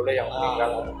Cole yang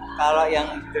meninggal. kalau yang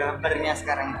drummernya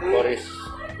sekarang itu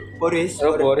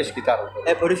Boris gitar.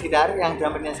 Boris gitar, yang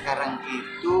drummernya sekarang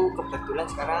itu kebetulan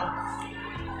sekarang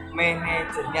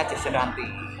manajernya Jason Ranti.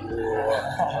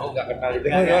 Aku nggak kenal itu.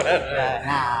 Nah,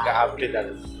 Nggak update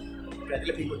aku. berarti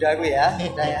lebih muda gue ya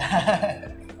saya.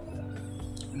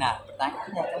 Nah,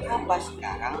 pertanyaannya kenapa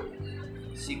sekarang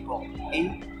si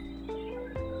Bongki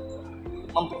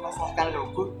mempermasalahkan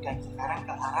logo dan sekarang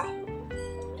ke arah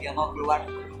dia mau keluar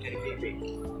dari BB?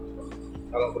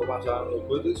 Kalau permasalahan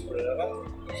logo itu sebenarnya kan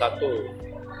satu,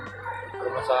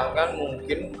 permasalahan kan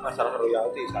mungkin masalah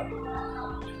royalti satu,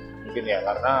 mungkin ya,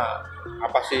 karena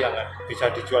apa sih yang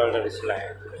bisa dijual dari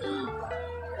slang?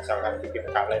 Misalkan bikin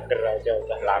kalender aja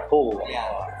udah laku. Ya.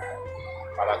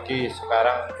 Apalagi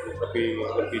sekarang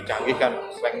lebih canggih kan,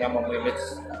 slangnya memanage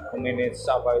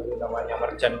apa itu namanya,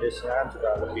 merchandise-nya kan juga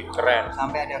lebih keren.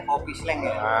 Sampai ada kopi slang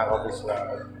ya. Nah, kopi slang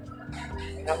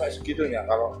sampai segitunya.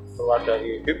 Kalau keluar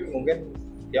dari BIP mungkin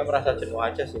dia merasa jenuh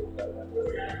aja sih.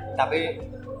 Tapi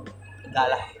enggak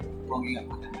lah, wong enggak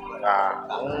makan. Nah,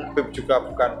 Bib juga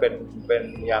bukan band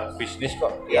yang bisnis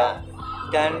kok. Ya.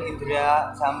 Dan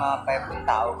Indra sama Pep pun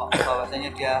tahu kok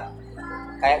bahwasanya dia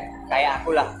kayak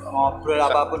aku lah, ngobrol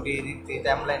apapun di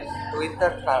timeline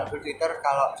Twitter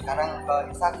kalau sekarang ke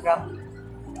Instagram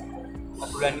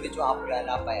bulan itu cuma bulan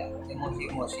apa ya, emosi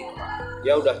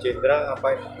Dia udah jenderal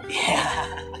ngapain? Iya.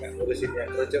 Ngurusin yang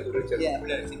kerucut. Iya,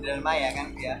 benar jenderal Maya kan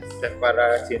dia. Dan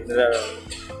para jenderal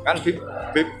kan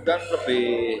Bib kan lebih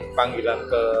panggilan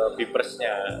ke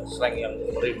Bipersnya, slang yang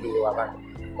merindu akan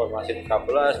formasi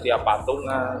 13, dia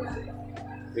patungan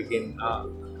bikin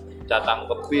datang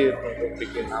ke Bib untuk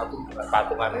bikin album dengan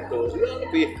patungan itu. Dia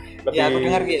lebih Ya, aku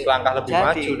dengar, selangkah lebih jadi,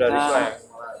 maju dari slang.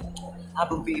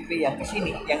 Album BIP yang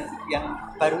kesini, yang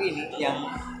baru ini, yang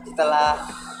setelah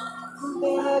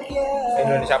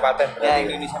Indonesia Paten ya berarti.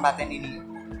 Indonesia Paten ini,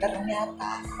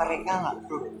 ternyata mereka nggak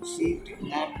produksi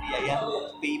dengan biaya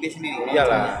BIP sendiri.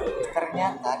 Iyalah.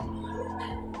 Ternyata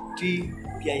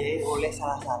dibiayai oleh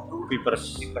salah satu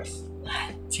Bipers.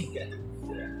 anjing kan.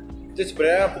 Itu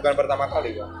sebenarnya bukan pertama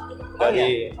kali kan.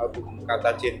 Dari album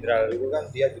Kata Jenderal itu kan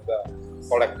dia juga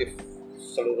kolektif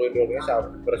seluruh Indonesia,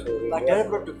 berseluruh Padahal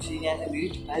Indonesia. produksinya sendiri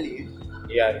di Bali,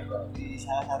 Iya. di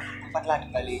salah satu tempat lah di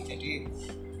Bali. Jadi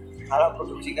kalau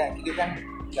produksi kayak gitu kan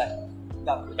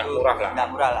nggak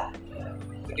murah lah.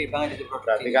 Gede banget itu produksi.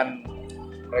 Berarti kan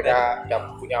mereka yang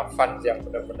punya fans yang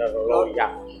benar-benar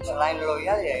loyal. Selain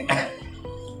loyal ya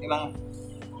emang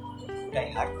die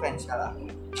hard fans kalau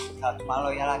cuma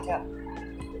loyal aja.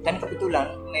 Dan kebetulan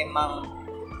memang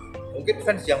Mungkin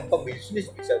fans yang pembisnis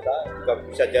juga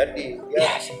bisa jadi ya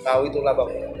tahu itu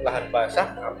lahan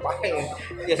basah ngapain.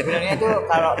 ya sebenarnya itu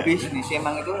kalau bisnis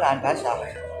emang itu lahan basah.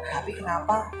 Tapi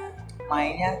kenapa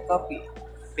mainnya ke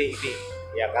BIP?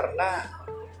 Ya karena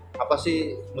apa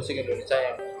sih musik Indonesia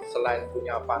yang selain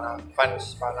punya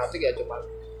fans fanatik ya cuma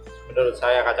menurut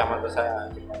saya, kacamata saya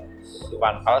cuma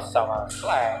Iwan Fals sama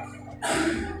slang.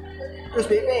 Terus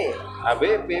BIP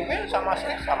BIP sama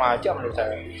slang sama aja menurut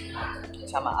saya.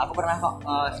 sama aku pernah kok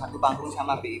satu panggung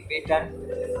sama BIP dan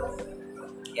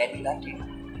ya itu tadi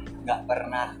nggak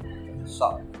pernah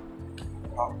sok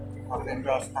rock and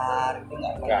roll star itu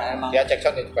nggak pernah. Emang Dia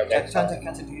Jackson itu juga Jackson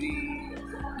sendiri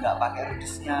nggak pakai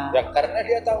rudisnya ya karena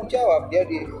dia tanggung jawab,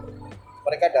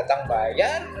 mereka datang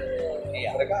bayar,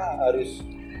 mereka harus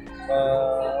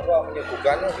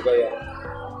menyuguhkannya juga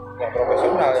yang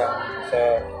profesional, yang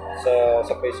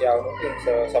spesial mungkin,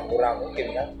 sempurna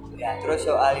mungkin kan. ya. Terus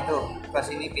soal itu pas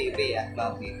ini BIP ya,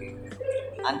 Bang BIP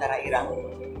antara Irang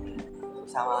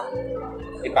sama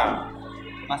Ipang,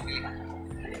 Mas pilih kan?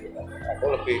 aku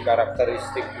lebih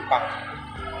karakteristik Ipang,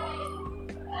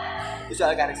 Itu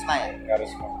soal karisma ya,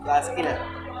 karisma. soal skill.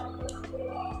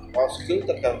 Kalau skill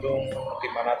tergantung di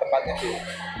mana tempatnya sih.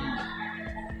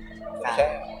 Saya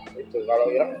itu kalau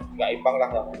Irang nggak Ipang lah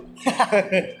nggak.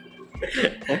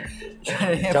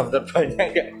 Jam terbangnya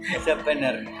nggak.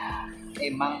 Sebenarnya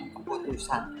emang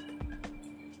keputusan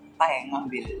yang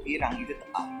ngambil Irang itu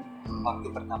tepat waktu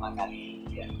pertama kali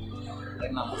ya.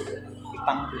 Emang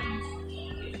Ipang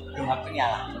belum waktunya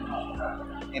lah.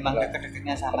 Emang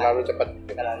deket-deketnya sama Terlalu cepat.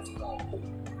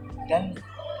 Dan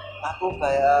aku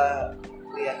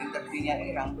lihat interviewnya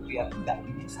Irang tuh dia nggak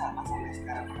bisa sampai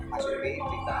sekarang masuk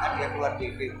BIP, bahkan dia keluar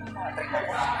BIP terima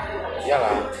kasih.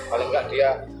 Iyalah, paling nggak dia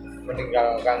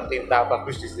meninggalkan tinta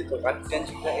bagus di situ kan. Dan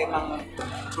juga emang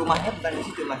rumahnya bukan di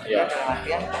situ mas, Ya. dia dalam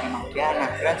artian emang dia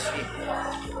anak grunge sih.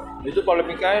 Itu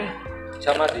polemikanya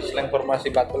sama di slang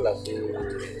formasi 14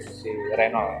 si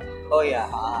Renal. Oh ya,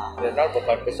 Renal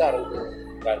beban besar itu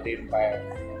gantiin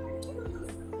Pak.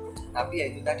 tapi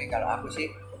ya itu tadi kalau aku sih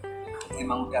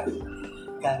emang udah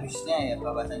garisnya ya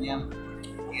bahwasanya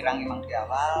Irang emang di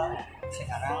awal,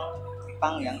 sekarang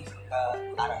Ipang yang ke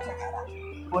arah sekarang.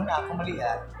 Pun aku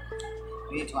melihat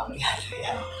ini cuma melihat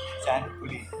ya, jangan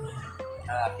dibully.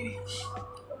 Gini,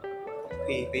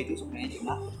 BIP itu sebenarnya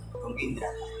cuma Bung Indra.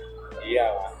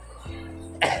 Iya.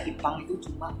 Ipang itu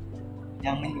cuma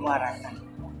yang menyuarakan,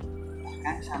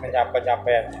 bahkan sampai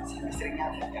Pencapaian. seringnya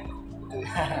ya.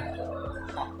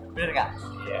 Bener nggak?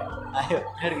 Iya. Ayo,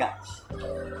 bener nggak?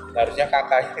 Harusnya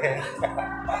kakak.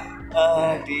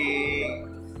 Di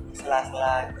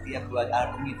sela-sela dia buat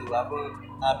album itu,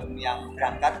 album yang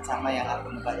berangkat sama yang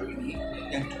album baru ini,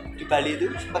 yang di Bali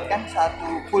itu sempat kan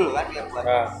satu full kan dia buat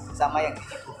sama yang di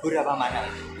Bubur apa mana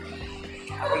itu.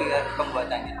 Aku lihat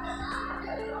pembuatannya.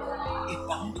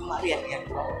 Bang cuma lihat-lihat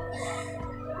doang.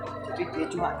 Jadi dia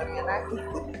cuma ternyata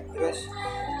ikut terus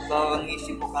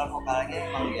mengisi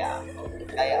vokal-vokalnya emang ya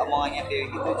kayak omongannya dia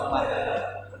gitu, cuma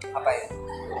apa ya,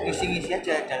 ngisi-ngisi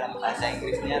aja dalam bahasa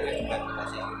Inggrisnya atau juga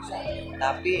bahasa Indonesia,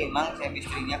 tapi emang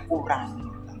chemistry-nya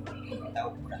kurang, tahu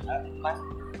kurang. Mas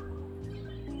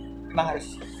emang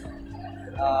harus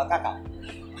kakak,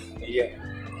 Iya,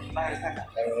 emang harus kakak.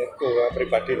 itu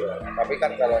pribadi loh. Tapi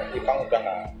kan kalau Ipang udah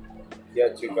nggak, dia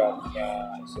juga punya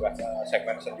istilahnya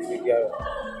segmen sendiri, dia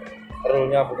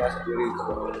role-nya punya sendiri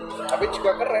gitu. Tapi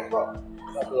juga keren kok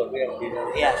lagu-lagu yang di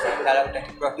Iya sih, kalau udah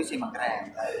diproduksi emang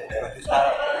keren.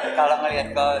 Kalau ngelihat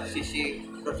ke sisi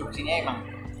produksinya emang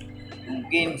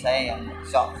mungkin saya yang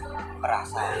sok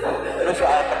merasa. Terus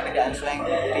soal perbedaan slang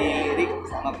di lirik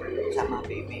sama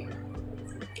PIB.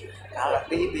 Kalau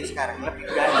PIB sekarang lebih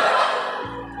berani,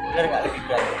 bener nggak lebih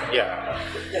berani? ya.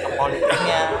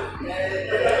 Politiknya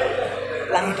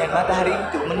Langit dan Matahari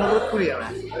itu menurutku ya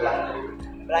mas,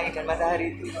 Langit dan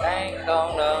Matahari itu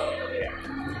dong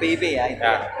PIB ya itu.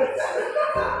 Ya.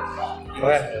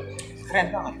 Keren. Keren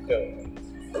banget. Tuh.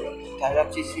 Dalam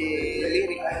sisi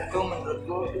lirik itu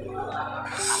menurutku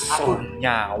aku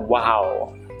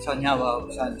Wow. Sonnya wow,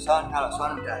 Son kalau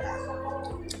Son udah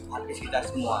artis kita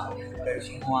semua, dari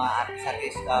semua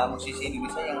artis musisi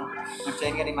Indonesia yang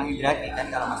ngerjain kan Imang Indradi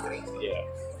kan kalau mastering. Iya.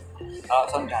 Kalau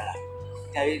Son Dalla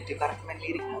dari departemen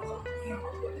lirik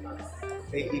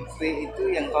BIP itu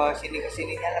yang ke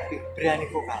sininya lebih berani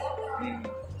vokal.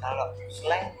 Kalau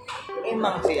slang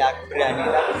emang sih ya berani,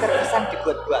 tapi terkesan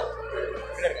dibuat-buat.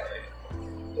 Bener kan?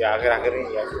 Ya akhir-akhir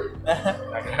ini ya.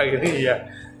 Akhir-akhir ini ya.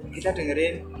 Kita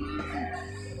dengerin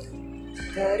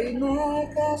terima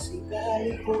kasih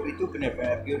balikku, itu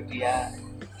benar-benar pure dia,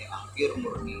 emang pure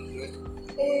murni.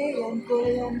 Yang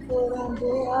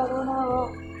rambe arona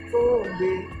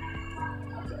kombe,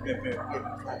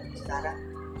 benar-benar sekarang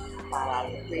pala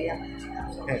lupa yang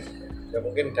Ya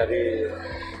mungkin dari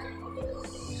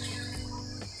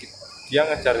dia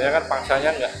ngejarnya kan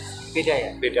pangsanya nggak beda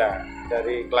ya. beda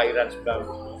dari kelahiran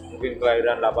 90, mungkin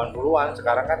kelahiran 80-an,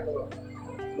 sekarang kan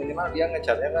minimal dia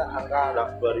ngejarnya kan angka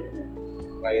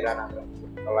 2000 kelahiran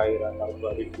tahun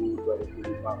 2000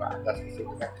 2005 ke atas itu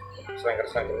kan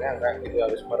slanker-slankernya kan itu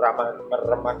harus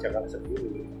meremajakan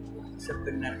sendiri.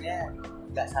 Sebenarnya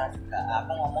nggak salah juga,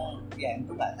 aku ngomong ya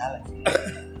itu nggak salah sih.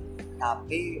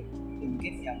 Tapi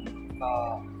mungkin yang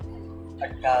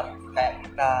ada kayak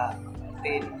kita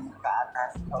tin ke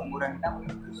atas keumuran kita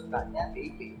itu sukanya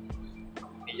PIB.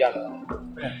 Iya lah,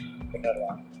 benar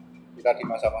lah, kita di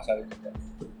masa-masa itu kan.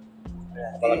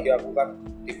 Apalagi aku kan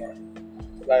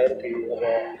lahir di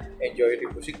enjoy di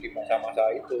musik di masa-masa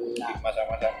itu, di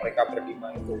masa-masa mereka berlima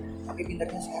itu. Tapi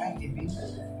pinternya sekarang Bim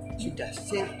sudah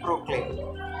self proclaim.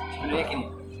 Sebenarnya gini,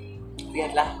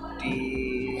 lihatlah di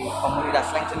komunitas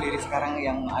slang sendiri sekarang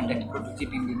yang ada di produksi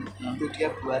Bim itu dia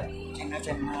buat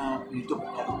channel YouTube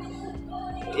baru.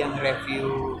 Dia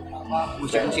nge-review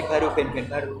musik-musik baru, band-band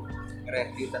baru,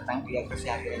 nge-review tentang dia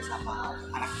keseharian sama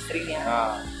anak istrinya,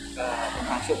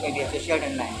 masuk media sosial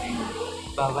dan lain-lain.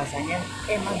 Bahwasanya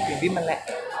emang Bim melek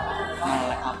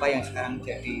apa yang sekarang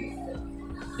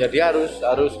jadi harus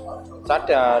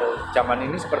sadar zaman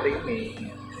ini seperti ini.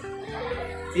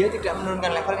 Dia tidak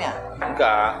menurunkan levelnya.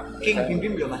 Enggak. King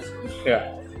Bim belum mas.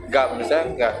 Ya.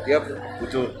 Enggak. Dia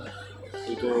butuh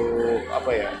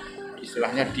apa ya?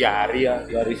 Istilahnya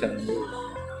diari sendiri.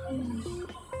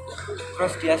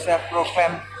 Terus dia self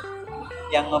proclaim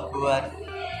yang ngebuat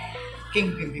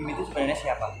King Bim itu sebenarnya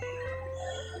siapa?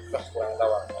 Kurang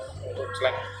tahu. Untuk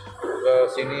slang ke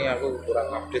sini aku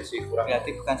kurang update sih, kurang.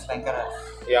 Berarti bukan slanker.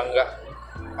 Ya enggak.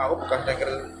 Aku bukan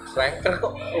slanker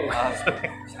kok.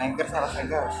 Slanker salah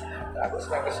slanker. Aku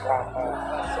slanker selama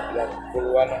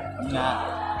 90-an. Nah,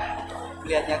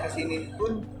 lihatnya ke sini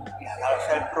pun ya kalau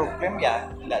self proclaim ya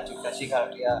enggak juga sih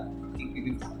kalau dia King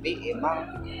Bim, tapi emang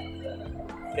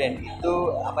brand itu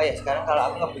apa ya, sekarang kalau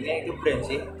aku ngebelinya itu brand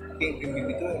sih. King Bim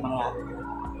itu emang lagu.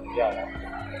 Ya.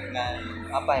 Dengan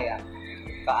apa ya,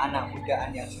 ke anak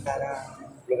mudaan yang sekarang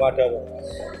belum ada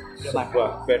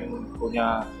sebuah band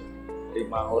punya 5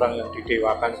 orang yang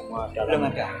didewakan semua dalam belum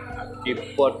ada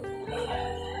keyboard,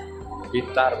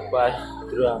 gitar, bass,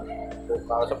 drum,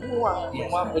 vokal semua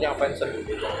punya fans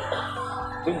sendiri.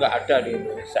 Itu nggak ada di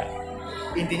Indonesia.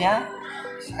 Intinya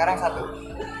sekarang satu,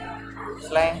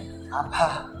 slang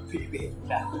apa BB.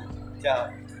 Nah, jawab.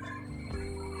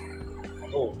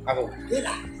 Aku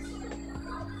Iya.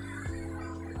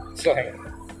 slang.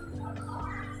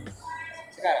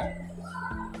 Sekarang.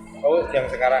 Yang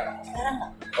sekarang. Sekarang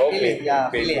nggak?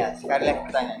 Pilih ya. Sekali lagi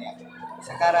pertanyaannya.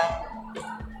 Sekarang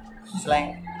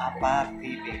slang apa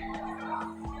BB?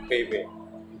 BB.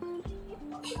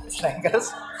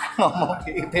 Slankers ngomong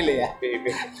pilih ya. BB.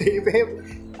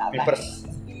 Bipers.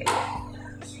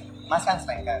 Mas kan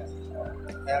slankers.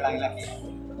 Saya ulangi lagi.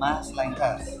 Mas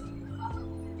slankers.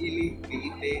 Ili,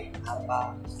 BIP,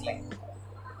 apa slang?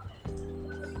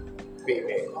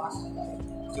 BIP.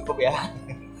 Cukup ya.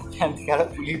 Nanti kalau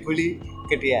bully-bully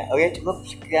ke dia. Oke, cukup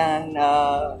sekian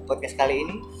podcast kali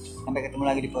ini. Sampai ketemu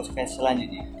lagi di podcast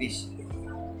selanjutnya. Peace.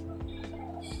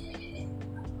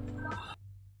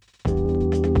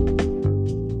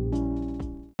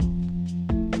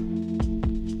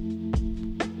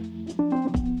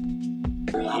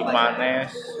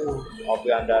 Manes,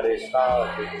 Opi Andaresta,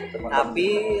 teman-teman. Tapi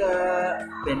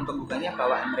band pembukanya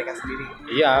bawaan mereka sendiri.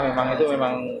 Iya, memang itu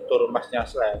memang turun pasnya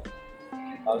Slang.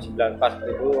 Tahun 94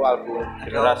 itu album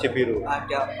Generasi Biru.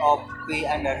 Ada Opi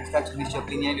Andaresta jenis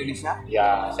Joplinnya Indonesia.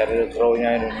 Ya, Sheryl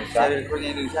Crow-nya Indonesia. Sheryl Crow-nya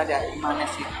Indonesia. Ada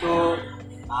Imanes itu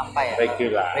apa ya?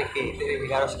 Reggae lah. Reggae.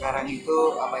 Kalau sekarang itu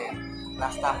apa ya?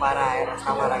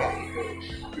 Rastafari kayak gitu.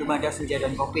 Belum ada Senja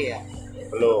dan Kopi ya?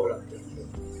 Belum.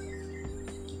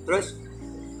 Terus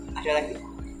ada lagi?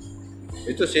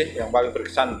 Itu sih yang paling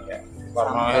berkesan ya.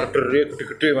 Karena ordernya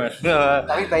gede-gede mas.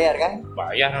 Tapi bayar kan?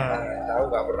 Bayar. Tahu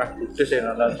nggak pernah ludes ya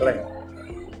nonton Slang.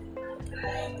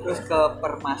 Terus ke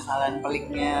permasalahan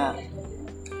peliknya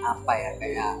apa ya,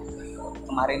 kayak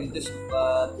kemarin itu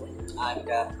sempat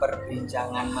ada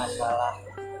perbincangan masalah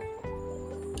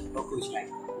logo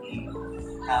Slang.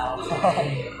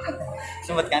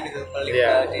 Sempat kan itu pelik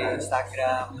di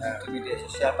Instagram, di media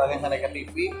sosial, bahkan sampai ke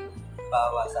TV,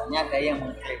 bahwasannya ada yang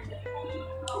mengklaim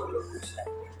logo Slang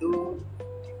itu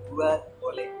dibuat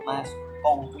oleh Mas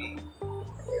Pong nih,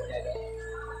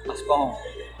 Mas Pong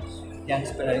yang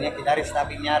sebenarnya gitaris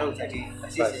tapi nyaru jadi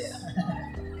basis ya.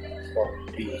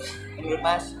 Menurut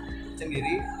Mas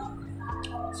sendiri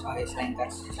sebagai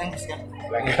slankers kan?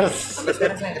 Sampai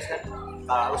sekarang slankers kan?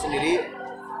 Kalau aku sendiri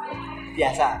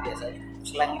biasa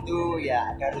slang itu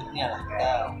ya ada rootnya lah,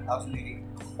 kita tahu sendiri.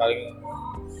 Paling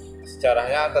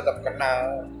sejarahnya tetap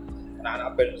kenal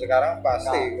anak-anak band sekarang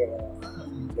pasti.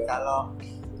 Kalau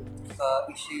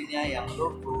isinya yang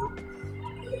logo,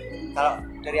 kalau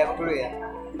dari aku dulu ya,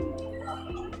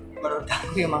 menurut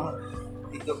aku emang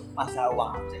itu masalah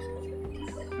uang aja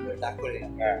menurut aku ya.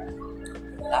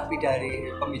 Tapi dari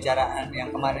pembicaraan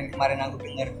yang kemarin aku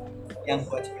dengar, yang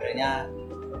buat sebenarnya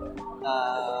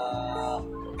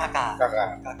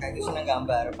kakak itu senang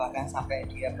gambar, bahkan sampai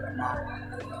dia pernah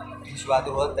di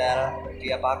suatu hotel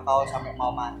dia pakau sampai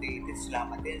mau mati, itu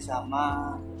diselamatin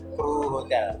sama kru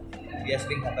hotel. Dia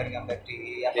sering gambar-gambar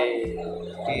di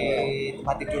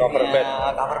tempat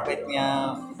tidurnya, cover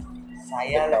bednya.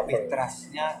 Saya lebih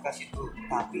trustnya ke situ,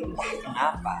 tapi entah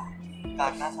kenapa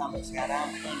karena sampai sekarang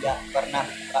nggak pernah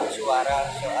buka suara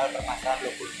soal permasalahan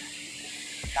logo.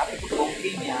 Tapi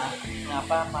kebongkinya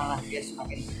kenapa malah dia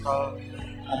semakin getol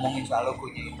ngomongin soal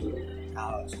logonya itu.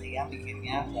 Kalau saya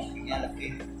mikirnya bongkinya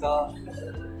lebih ke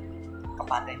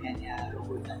kepatenannya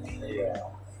logonya. Iya.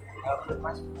 Kalau menurut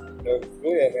Mas? Dulu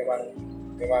ya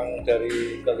memang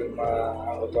dari kelima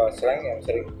anggota Slang yang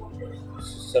sering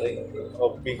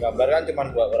hobi gambar kan cuma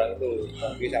 2 orang itu,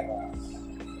 Bongki sama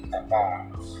kakak.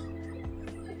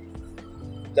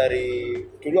 Dari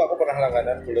dulu aku pernah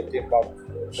langganan buletin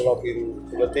Pulau Biru,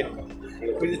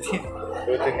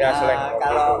 buletinnya Slang.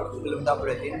 Kalau belum tahu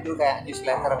buletin itu kayak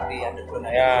newsletter di underground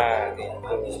ya,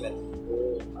 gitu ya.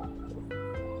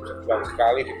 Sebulan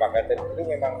sekali dipaketin. Itu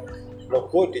memang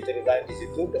logo diceritain di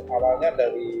situ awalnya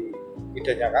dari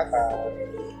idenya kakak,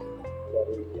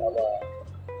 dari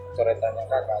coretannya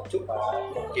kakak. Cuma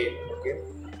mungkin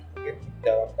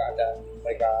dalam keadaan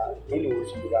mereka dulu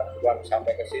 90-an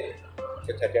sampai ke sini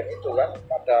kejadian itu kan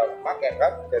pada pakai kan,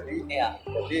 jadi kayak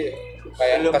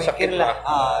belum kesekip lah.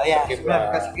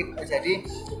 Kesekip, jadi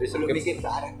belum mikir ke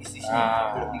arah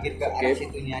bisnisnya, belum mikir ke arah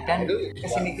situnya, dan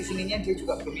kesininya dia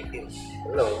juga belum mikir.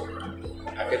 Belum.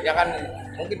 Akhirnya kan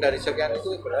mungkin dari sekian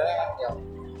itu sebenarnya yang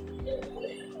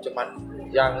cuman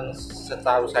yang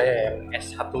setahu saya yang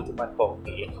S1 cuman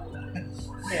Bongki.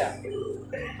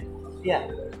 Iya.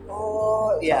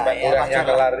 Oh iya. Sampai kuliahnya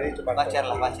kelar ini cuma wajar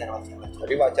lah.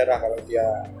 Jadi wajar lah kalau dia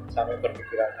sampai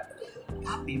berpikiran.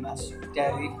 Tapi Mas,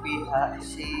 dari pihak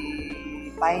si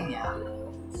Pai-nya,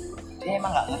 dia emang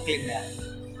nggak ngeklaim ya,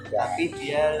 tapi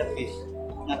dia lebih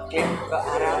ngeklaim ke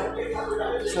arah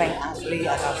slang asli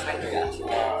atau slang tidak asli.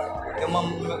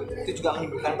 Itu juga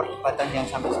menimbulkan perdebatan yang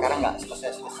sampai sekarang nggak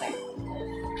selesai.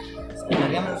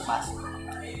 Sebenarnya menurut Mas,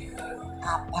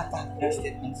 apakah benar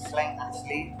statement slang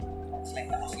asli dan slang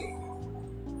tidak asli?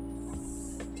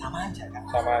 Sama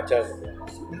aja.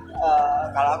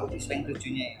 Kalau aku di slang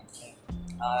tujuhnya ya,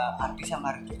 arti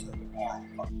sama arti juga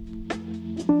kok.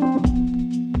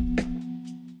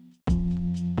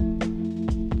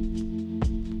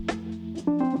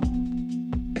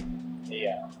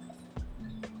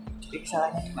 Jadi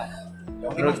kesalahannya di mana?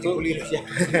 Mungkin Mas dibully ya.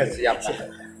 Siap.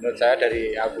 menurut saya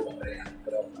dari album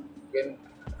mungkin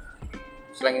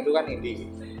slang itu kan indie.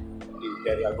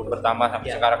 Dari album pertama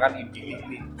sampai sekarang kan indie.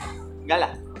 Enggak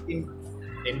lah,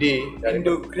 Indie dari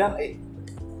Indogram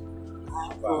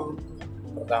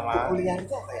pertama kuliah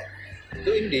itu apa ya? itu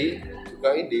indie, juga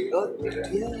indie. Oh,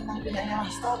 dia memang punyanya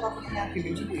Mas Sto apa punyanya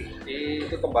Bimbing sendiri?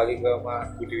 Itu kembali ke Mas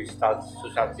Budi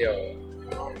Susatyo.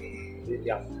 Oke. Jadi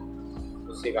yang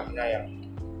musikanya yang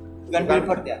Bukan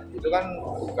Billboard ya? itu kan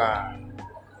bukan,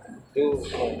 itu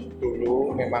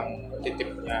dulu memang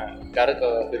titipnya dari ke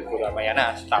Billboard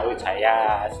Ramayana setahu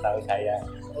saya.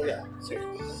 Oh ya.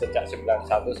 Sejak 91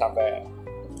 sampai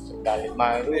 95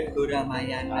 itu. Billboard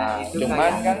Ramayana Nah, itu cuman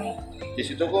kayak kan di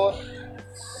situ kok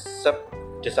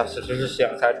desas-desus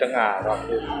yang saya dengar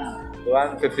waktu itu kan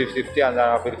 50-50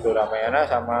 antara Billboard Ramayana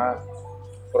sama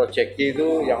Project Ki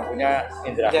itu yang punya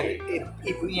Indra. ya,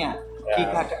 ibunya Ya.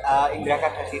 Indra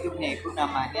Kardasi itu punya ibu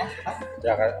namanya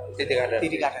Titik ada.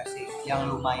 Titi Kardasi yang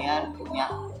lumayan punya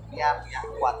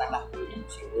kekuatan lah.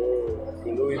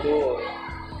 Dulu itu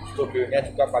studionya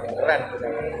juga paling keren punya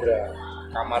Indra.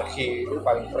 Kamar Ki itu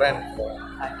paling keren.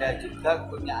 Ada juga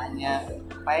punyaannya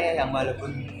apa ya yang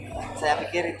walaupun saya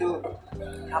pikir itu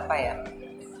apa ya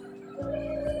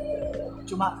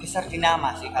cuma besar di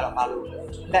nama sih kalau Palu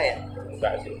enggak ya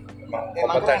Enggak sih.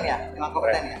 emang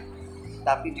kompeten ya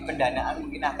tapi di pendanaan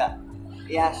mungkin agak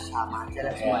ya sama aja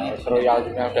lah semuanya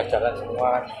Royaltinya udah jalan semua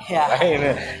kan. ya. Nah, ini.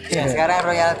 Ya sekarang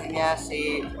royaltinya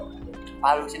si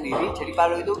Palu sendiri jadi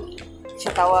Palu itu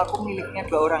setahu aku miliknya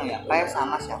 2 orang ya kayak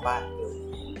sama siapa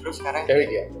terus sekarang Dewi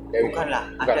ya? Dewi. bukan lah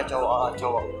ada cowok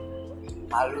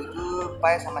Palu itu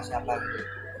Pai sama siapa gitu.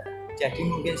 Jadi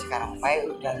mungkin sekarang Pai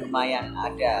udah lumayan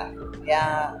ada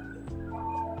ya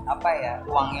apa ya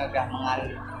uangnya udah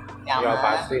mengalir nyaman. Ya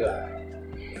pasti lah.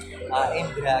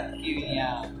 Indra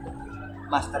Q-nya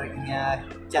masteringnya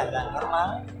jalan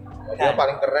normal. Dia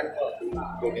paling keren kok di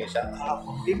Indonesia. Kalau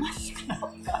Bumbi Mas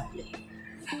kenapa?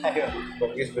 Ayo.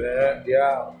 Bongki sebenarnya dia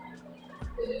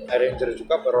arranger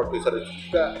juga, produser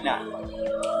juga. Nah,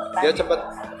 Dia cepat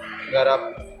nggarap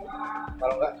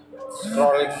kalau enggak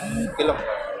scrolling film.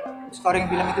 scoring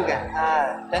film itu kan.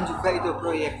 Dan juga itu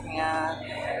proyeknya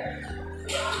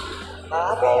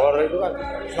Flower itu kan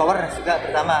Flower juga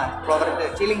pertama. Flower itu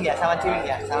Chilling ya.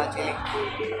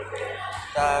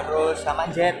 Terus sama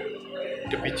Jet.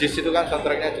 The Bee Gees itu kan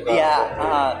soundtracknya juga. Iya,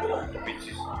 The Bee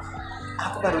Gees.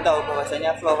 aku baru tahu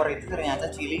bahwasanya Flower itu ternyata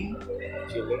Chilling,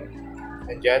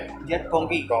 Jet,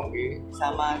 Bongki Kongki,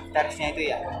 sama gitarisnya itu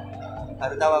ya.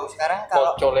 Baru tahu aku sekarang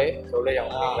kalau Cole yang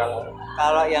meninggal.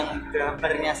 kalau yang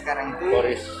drummernya sekarang itu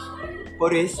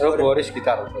Boris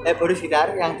gitar. Boris gitar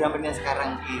yang drummernya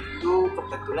sekarang itu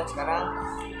kebetulan sekarang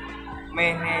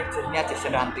manajernya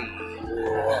Jason Ranti.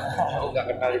 Aku nggak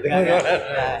kenal itu.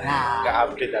 Nah, Nggak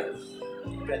update aku.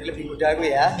 berarti lebih muda gue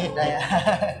ya saya.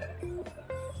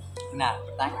 Nah,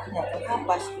 pertanyaannya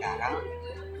kenapa sekarang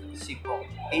si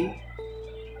Bongki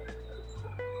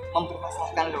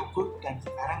mempermasalahkan logo dan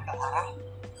sekarang ke arah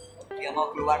dia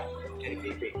mau keluar dari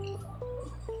BP?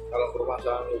 Kalau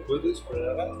permasalahan logo itu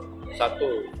sebenarnya kan satu,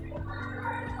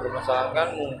 permasalahan kan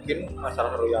mungkin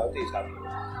masalah royalti satu,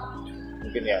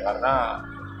 mungkin ya karena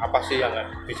apa sih yang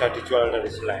bisa dijual dari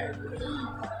slang,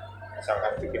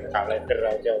 misalkan bikin kalender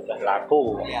aja udah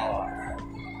laku Ya.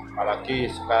 apalagi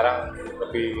sekarang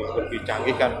lebih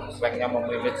canggih kan slangnya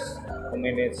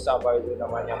memanage apa itu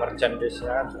namanya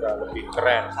merchandise-nya kan juga lebih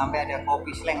keren. Sampai ada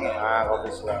kopi slang ya. Nah,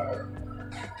 kopi slang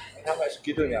sampai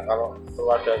segitunya. Kalau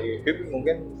keluar dari BIP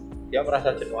mungkin dia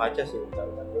merasa jenuh aja sih.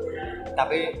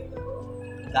 Tapi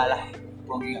enggak lah,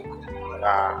 Bongki enggak pakai.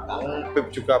 Nah, BIP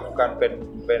juga bukan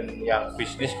band yang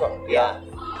bisnis kok. Ya.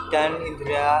 Dan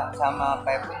Indra sama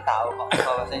Pai pun tahu kok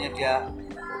bahwasanya dia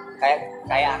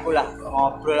kayak aku lah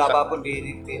ngobrol apapun di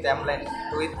timeline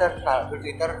Twitter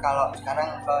kalau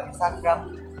sekarang ke Instagram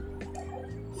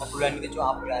bulan itu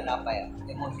cuma bulan apa ya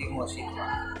emosi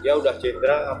Dia udah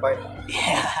jenderal ngapain?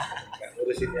 iya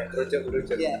Ngurusin yang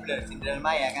kerucut. iya bulan jenderal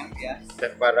Maya kan dia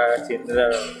Dan para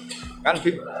jenderal kan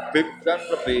BIP kan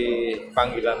lebih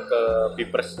panggilan ke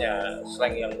bipersnya,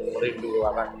 slang yang merindu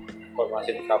akan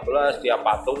formasi 13, dia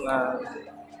patungan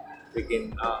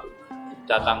bikin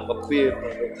datang ke BIP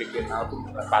untuk bikin album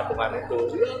patungan itu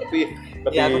lebih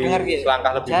ya, aku dengar,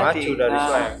 selangkah lebih jadi, maju dari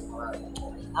slang.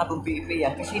 Album BIP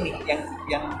yang kesini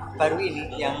yang baru ini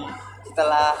yang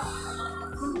setelah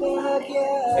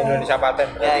Indonesia Paten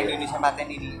ya Indonesia Paten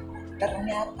ini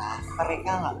ternyata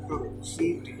mereka nggak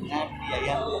produksi dengan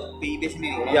biaya BIP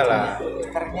sendiri. Iyalah.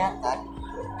 Ternyata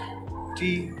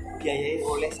dibiayai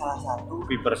oleh salah satu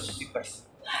Bipers.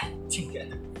 Anjing kan?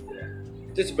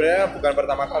 Itu sebenarnya bukan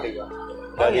pertama kali kan.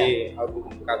 Dari album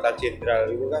Kata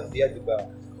Jenderal itu kan dia juga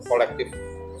kolektif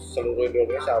seluruh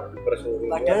Indonesia,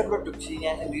 berseluruh Padahal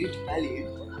produksinya sendiri di Bali,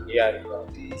 iya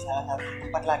di salah satu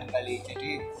tempat lah di Bali.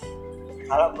 Jadi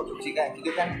kalau produksi kayak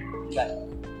gitu kan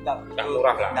nggak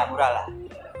murah lah. Nggak murah lah.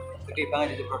 Gede banget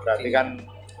itu produksi. Berarti kan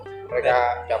mereka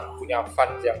yang punya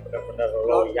fans yang benar-benar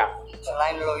loyal.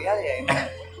 Selain loyal ya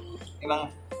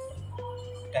emang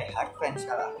die hard fans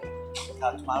kalau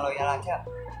cuma loyal aja.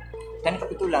 Dan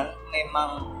kebetulan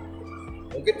memang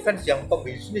Mungkin fans yang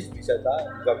pembisnis bisa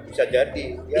tahu, bisa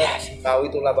jadi ya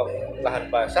tahu itu lahan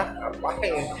basah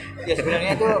ngapain. ya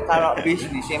sebenarnya itu kalau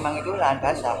bisnis emang itu lahan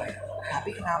basah.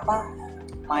 Tapi kenapa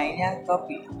mainnya ke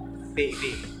BIB?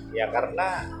 Ya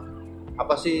karena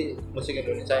apa sih, musik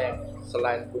Indonesia yang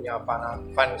selain punya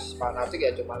fans fanatik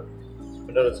ya cuma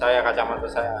menurut saya, kacamata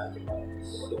saya cuma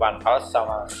Iwan Fals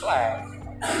sama Slank.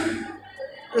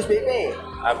 Terus BIB?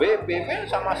 BIB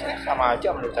sama Slank sama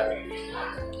aja menurut saya.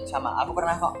 Sama, aku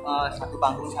pernah kok satu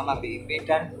panggung sama BIB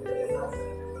dan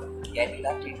ya itu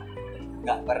tadi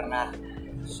nggak pernah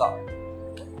sok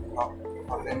rock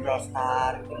and roll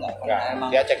star, itu nggak pernah. Emang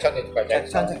dia Jackson itu juga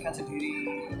Jackson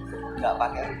sendiri nggak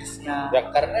pakai rudisnya ya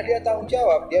karena dia tanggung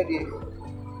jawab,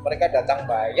 mereka datang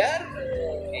bayar,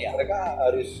 mereka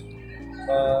harus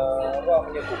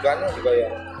menyuguhkannya juga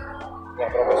yang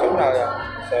profesional, yang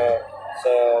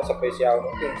spesial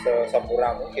mungkin,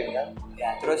 sempurna mungkin kan.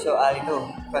 Ya, terus soal itu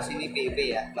pas ini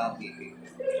BIB ya, Bang BIB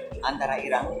antara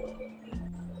Irang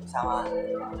sama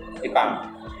Ipang,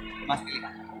 Mas pilih kan?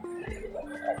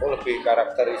 aku lebih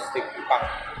karakteristik Ipang.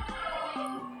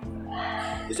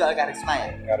 Itu soal karisma ya?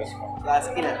 Karisma. Soal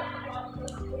skill ya?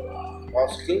 Kalau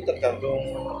skill tergantung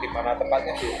di mana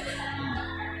tempatnya sih.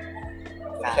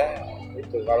 Nah, Saya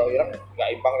itu kalau Irang nggak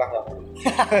Ipang lah nggak.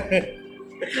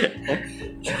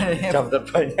 Jam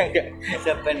terbangnya nggak.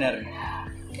 Sebenarnya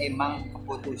emang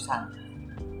keputusan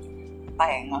apa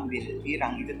yang ngambil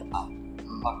Irang itu tepat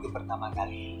waktu pertama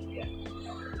kali ya.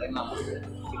 Emang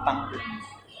Ipang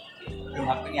belum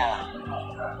waktunya lah.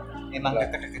 Emang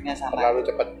deket-deketnya sama terlalu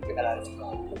cepat.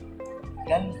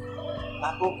 Dan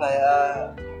aku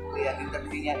kayak lihat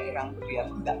interviewnya Irang, dia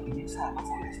nggak menyesal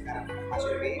sampai sekarang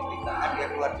masuk BIB, bahkan dia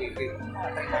keluar BIB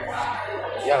terima kasih.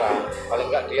 Iyalah, paling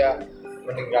nggak dia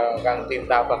meninggalkan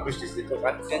tinta bagus di situ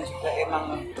kan. Dan juga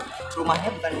emang rumahnya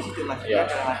bukan di situ, maksudnya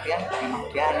dalam artian memang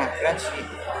dia anak grunge sih.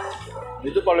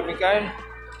 Itu polemiknya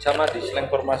sama di Slank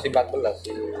Formasi 14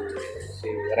 si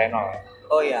Renal.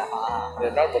 Oh ya,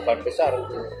 Renal beban besar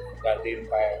itu gantiin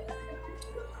Pak.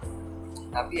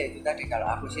 tapi ya itu tadi, kalau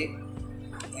aku sih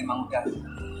memang udah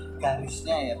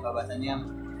garisnya ya bahwasannya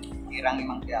Irang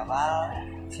memang di awal,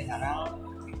 sekarang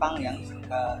Ipang yang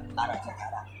ke arah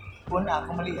sekarang. Pun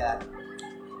aku melihat,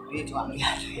 ini cuma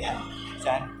melihat ya,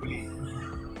 jangan bully.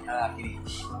 Gini,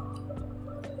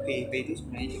 BIB itu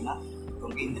sebenarnya cuma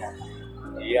Bung Indra.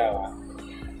 Iya lah.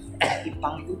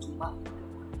 Ipang itu cuma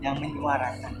yang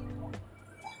menyuarakan,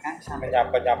 bahkan sampai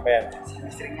Nyampe-nyampean.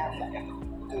 sampai seringnya apa ya?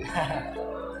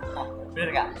 Bener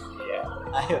nggak? Iya.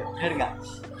 Ayo, bener nggak?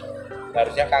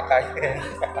 Harusnya kakaknya.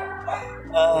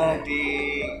 Di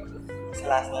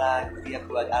sela-sela dia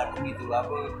buat album itu,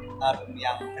 album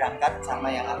yang berangkat sama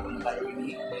yang album baru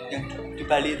ini, yang di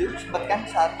Bali itu sempat kan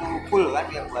satu full kan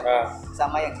dia buat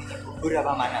sama yang di Cibubur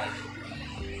apa mana itu.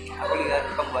 Aku lihat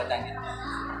pembuatannya,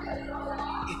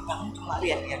 Ipang cuma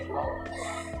lihat-lihat doang.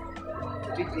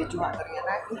 Jadi dia cuma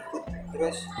ternyata ikut,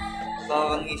 terus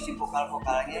mengisi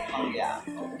vokal-vokalnya emang ya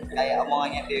kayak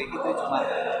omongannya dia gitu, cuma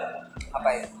apa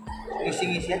ya,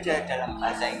 ngisi-ngisi aja dalam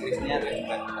bahasa Inggrisnya atau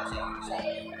bukan bahasa Inggrisnya,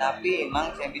 tapi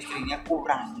emang chemistry-nya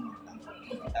kurang.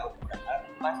 Tahu kurang,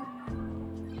 mas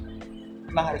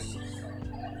emang harus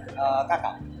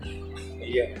kakak.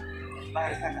 Iya. Emang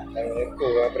harus kakak. Itu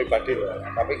pribadi loh.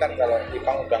 Tapi kan kalau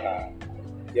Ipang udah nggak,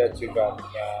 dia juga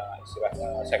punya istilahnya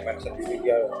segmen sendiri,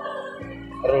 dia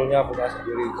role-nya punya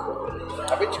sendiri gitu.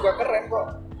 Tapi juga keren kok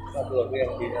lagu-lagu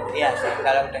yang di. Iya sih,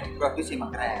 kalau udah diproduksi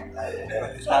emang keren.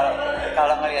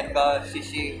 Kalau ngelihat ke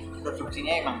sisi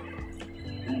produksinya emang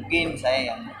mungkin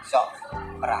saya yang sok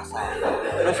merasa.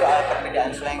 Terus soal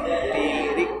perbedaan slang di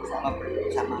lirik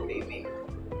sama BIB.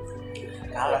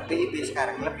 Kalau BIB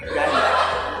sekarang lebih berani,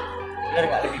 bener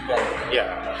nggak lebih berani? Iya.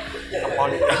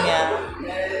 Politiknya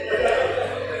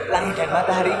Langit dan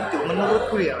Matahari itu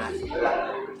menurutku ya mas,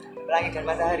 Langit dan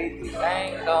Matahari itu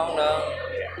dong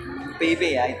BIB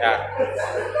ya itu. Ya.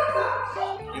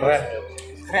 Keren.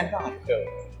 Keren banget.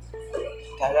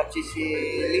 Dalam sisi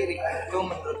lirik itu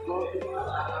menurutku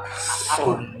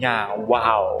Soundnya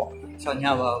wow.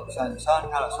 Soundnya wow, sound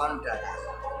kalau sound udah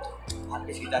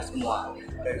artis kita semua,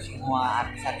 dari semua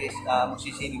artis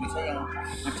musisi Indonesia yang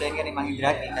ngerjain kan Imang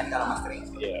Indradi kan kalau mastering.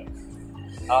 Iya.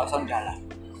 Kalau sound dalam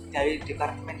dari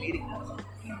departemen lirik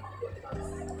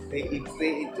BIP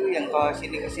itu yang kalau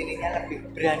sini kesininya lebih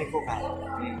berani vokal.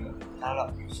 Kalau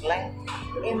slang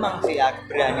emang sih ya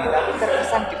berani tapi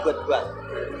terkesan dibuat-buat.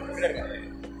 Bener nggak?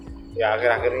 Ya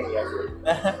akhir-akhir ini ya.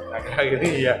 Akhir-akhir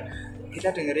ini ya. Kita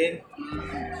dengerin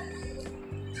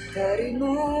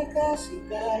terima kasih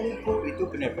kaliku itu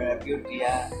benar-benar pure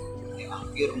dia memang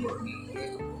pure murni.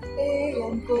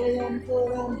 Yang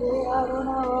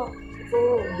arona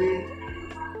kobe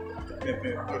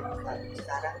benar-benar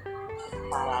sekarang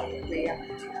malah itu yang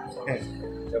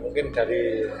Ya mungkin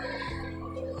dari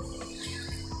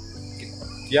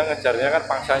dia ngejarnya kan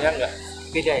pangsanya enggak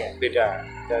beda ya. beda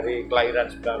dari kelahiran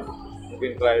 90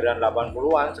 mungkin kelahiran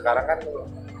 80-an sekarang kan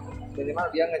minimal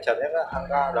dia ngejarnya kan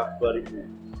angka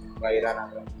 2000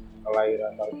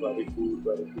 kelahiran tahun 2000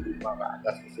 2005 ke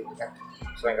atas di sini kan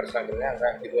slanker-slankernya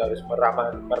kan itu harus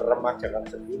meremajakan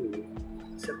sendiri.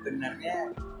 Sebenarnya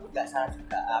nggak salah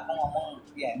juga aku ngomong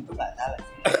ya itu nggak salah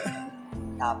sih.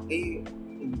 Tapi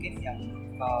mungkin yang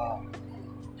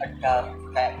ada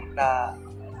kayak kita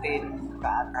tin ke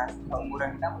atas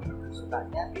umuran kita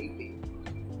sukanya BIP.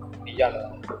 Iya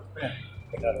lah,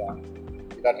 benar lah.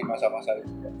 Kita di masa-masa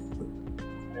itu.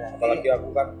 Apalagi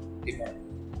aku kan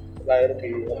lahir di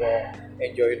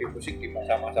enjoy di musik di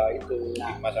masa-masa itu,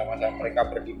 di masa-masa mereka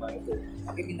berlima itu.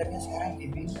 Tapi pinternya sekarang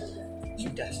ini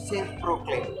sudah self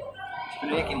proclaim.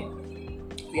 Sebenarnya gini,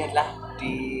 lihatlah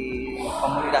di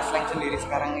komunitas slang sendiri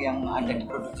sekarang yang ada di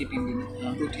produksi Bimbing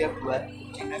itu dia buat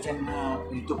channel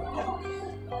YouTube baru.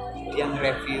 Dia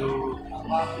nge-review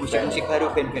musik-musik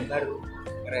baru, band-band baru,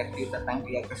 review tentang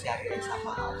dia keseharian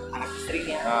sama anak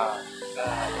istrinya,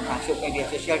 masuk media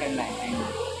sosial dan lain-lain.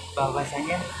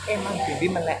 Bahwasanya emang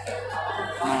Bibi melek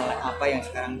apa yang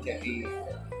sekarang jadi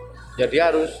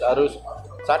harus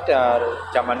sadar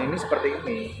zaman ini seperti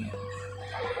ini.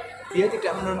 Dia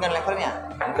tidak menurunkan levelnya.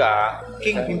 Enggak.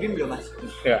 King Bimbim belum mas.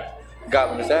 Ya, enggak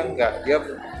menurut saya enggak. Dia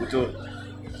butuh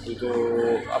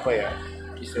apa ya?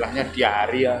 Istilahnya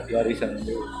diari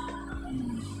sendiri.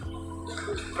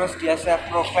 Terus dia self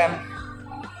proclaim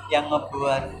yang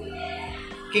ngebuat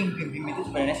King Bimbim itu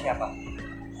sebenarnya siapa?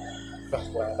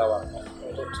 Kurang tahu.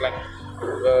 Untuk slang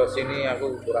ke sini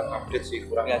aku kurang update sih,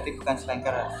 kurang. Berarti bukan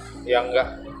slanker. Ya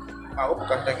enggak. Aku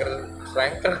bukan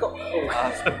slanker kok.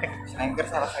 Slanker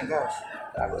salah slanker.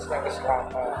 Aku slanker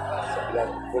selama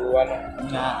 90-an.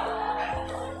 Nah,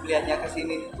 lihatnya ke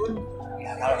sini pun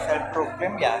ya kalau self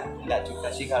proclaim ya enggak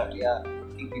juga sih kalau dia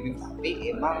King Bimbim,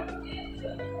 tapi emang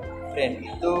brand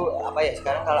itu apa ya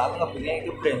sekarang kalau aku ngebunyinya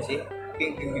itu brand sih.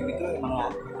 King Bimbim itu emang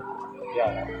lagu. Ya.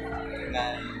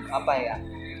 Dengan apa ya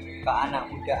ke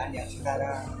anak mudaan yang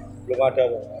sekarang belum ada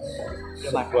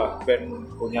sebuah band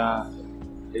punya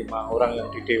 5 orang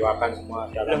yang didewakan semua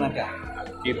belum ada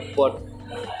keyboard,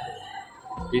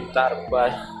 gitar,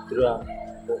 bass, drum,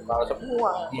 vokal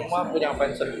semua punya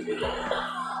fans sendiri.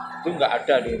 Itu nggak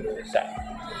ada di Indonesia.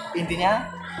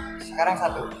 Intinya sekarang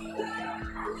satu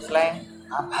slang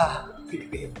apa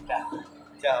BIP udah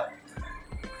jawab.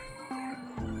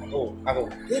 Aku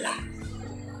Bila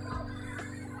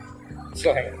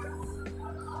slang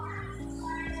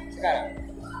sekarang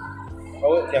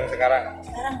yang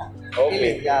sekarang nggak?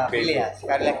 Pilih ya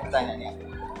sekali lagi pertanyaannya.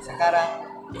 Sekarang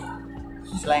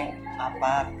slang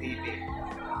apa BIP?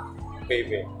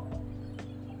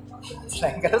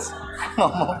 Slankers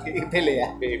ngomong BIP ya.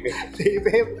 BIP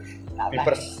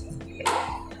Bipers.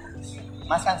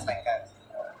 Mas kan slankers.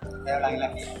 Saya ulangi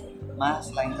lagi.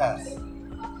 Mas slankers.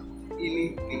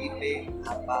 Pilih BIP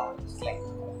apa slang?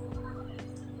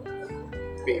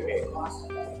 BIP.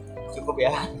 Cukup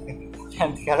ya.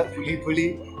 Nanti kalau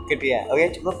bully ke dia. Oke,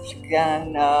 cukup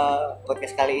sekian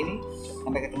podcast kali ini.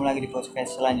 Sampai ketemu lagi di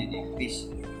podcast selanjutnya. Peace.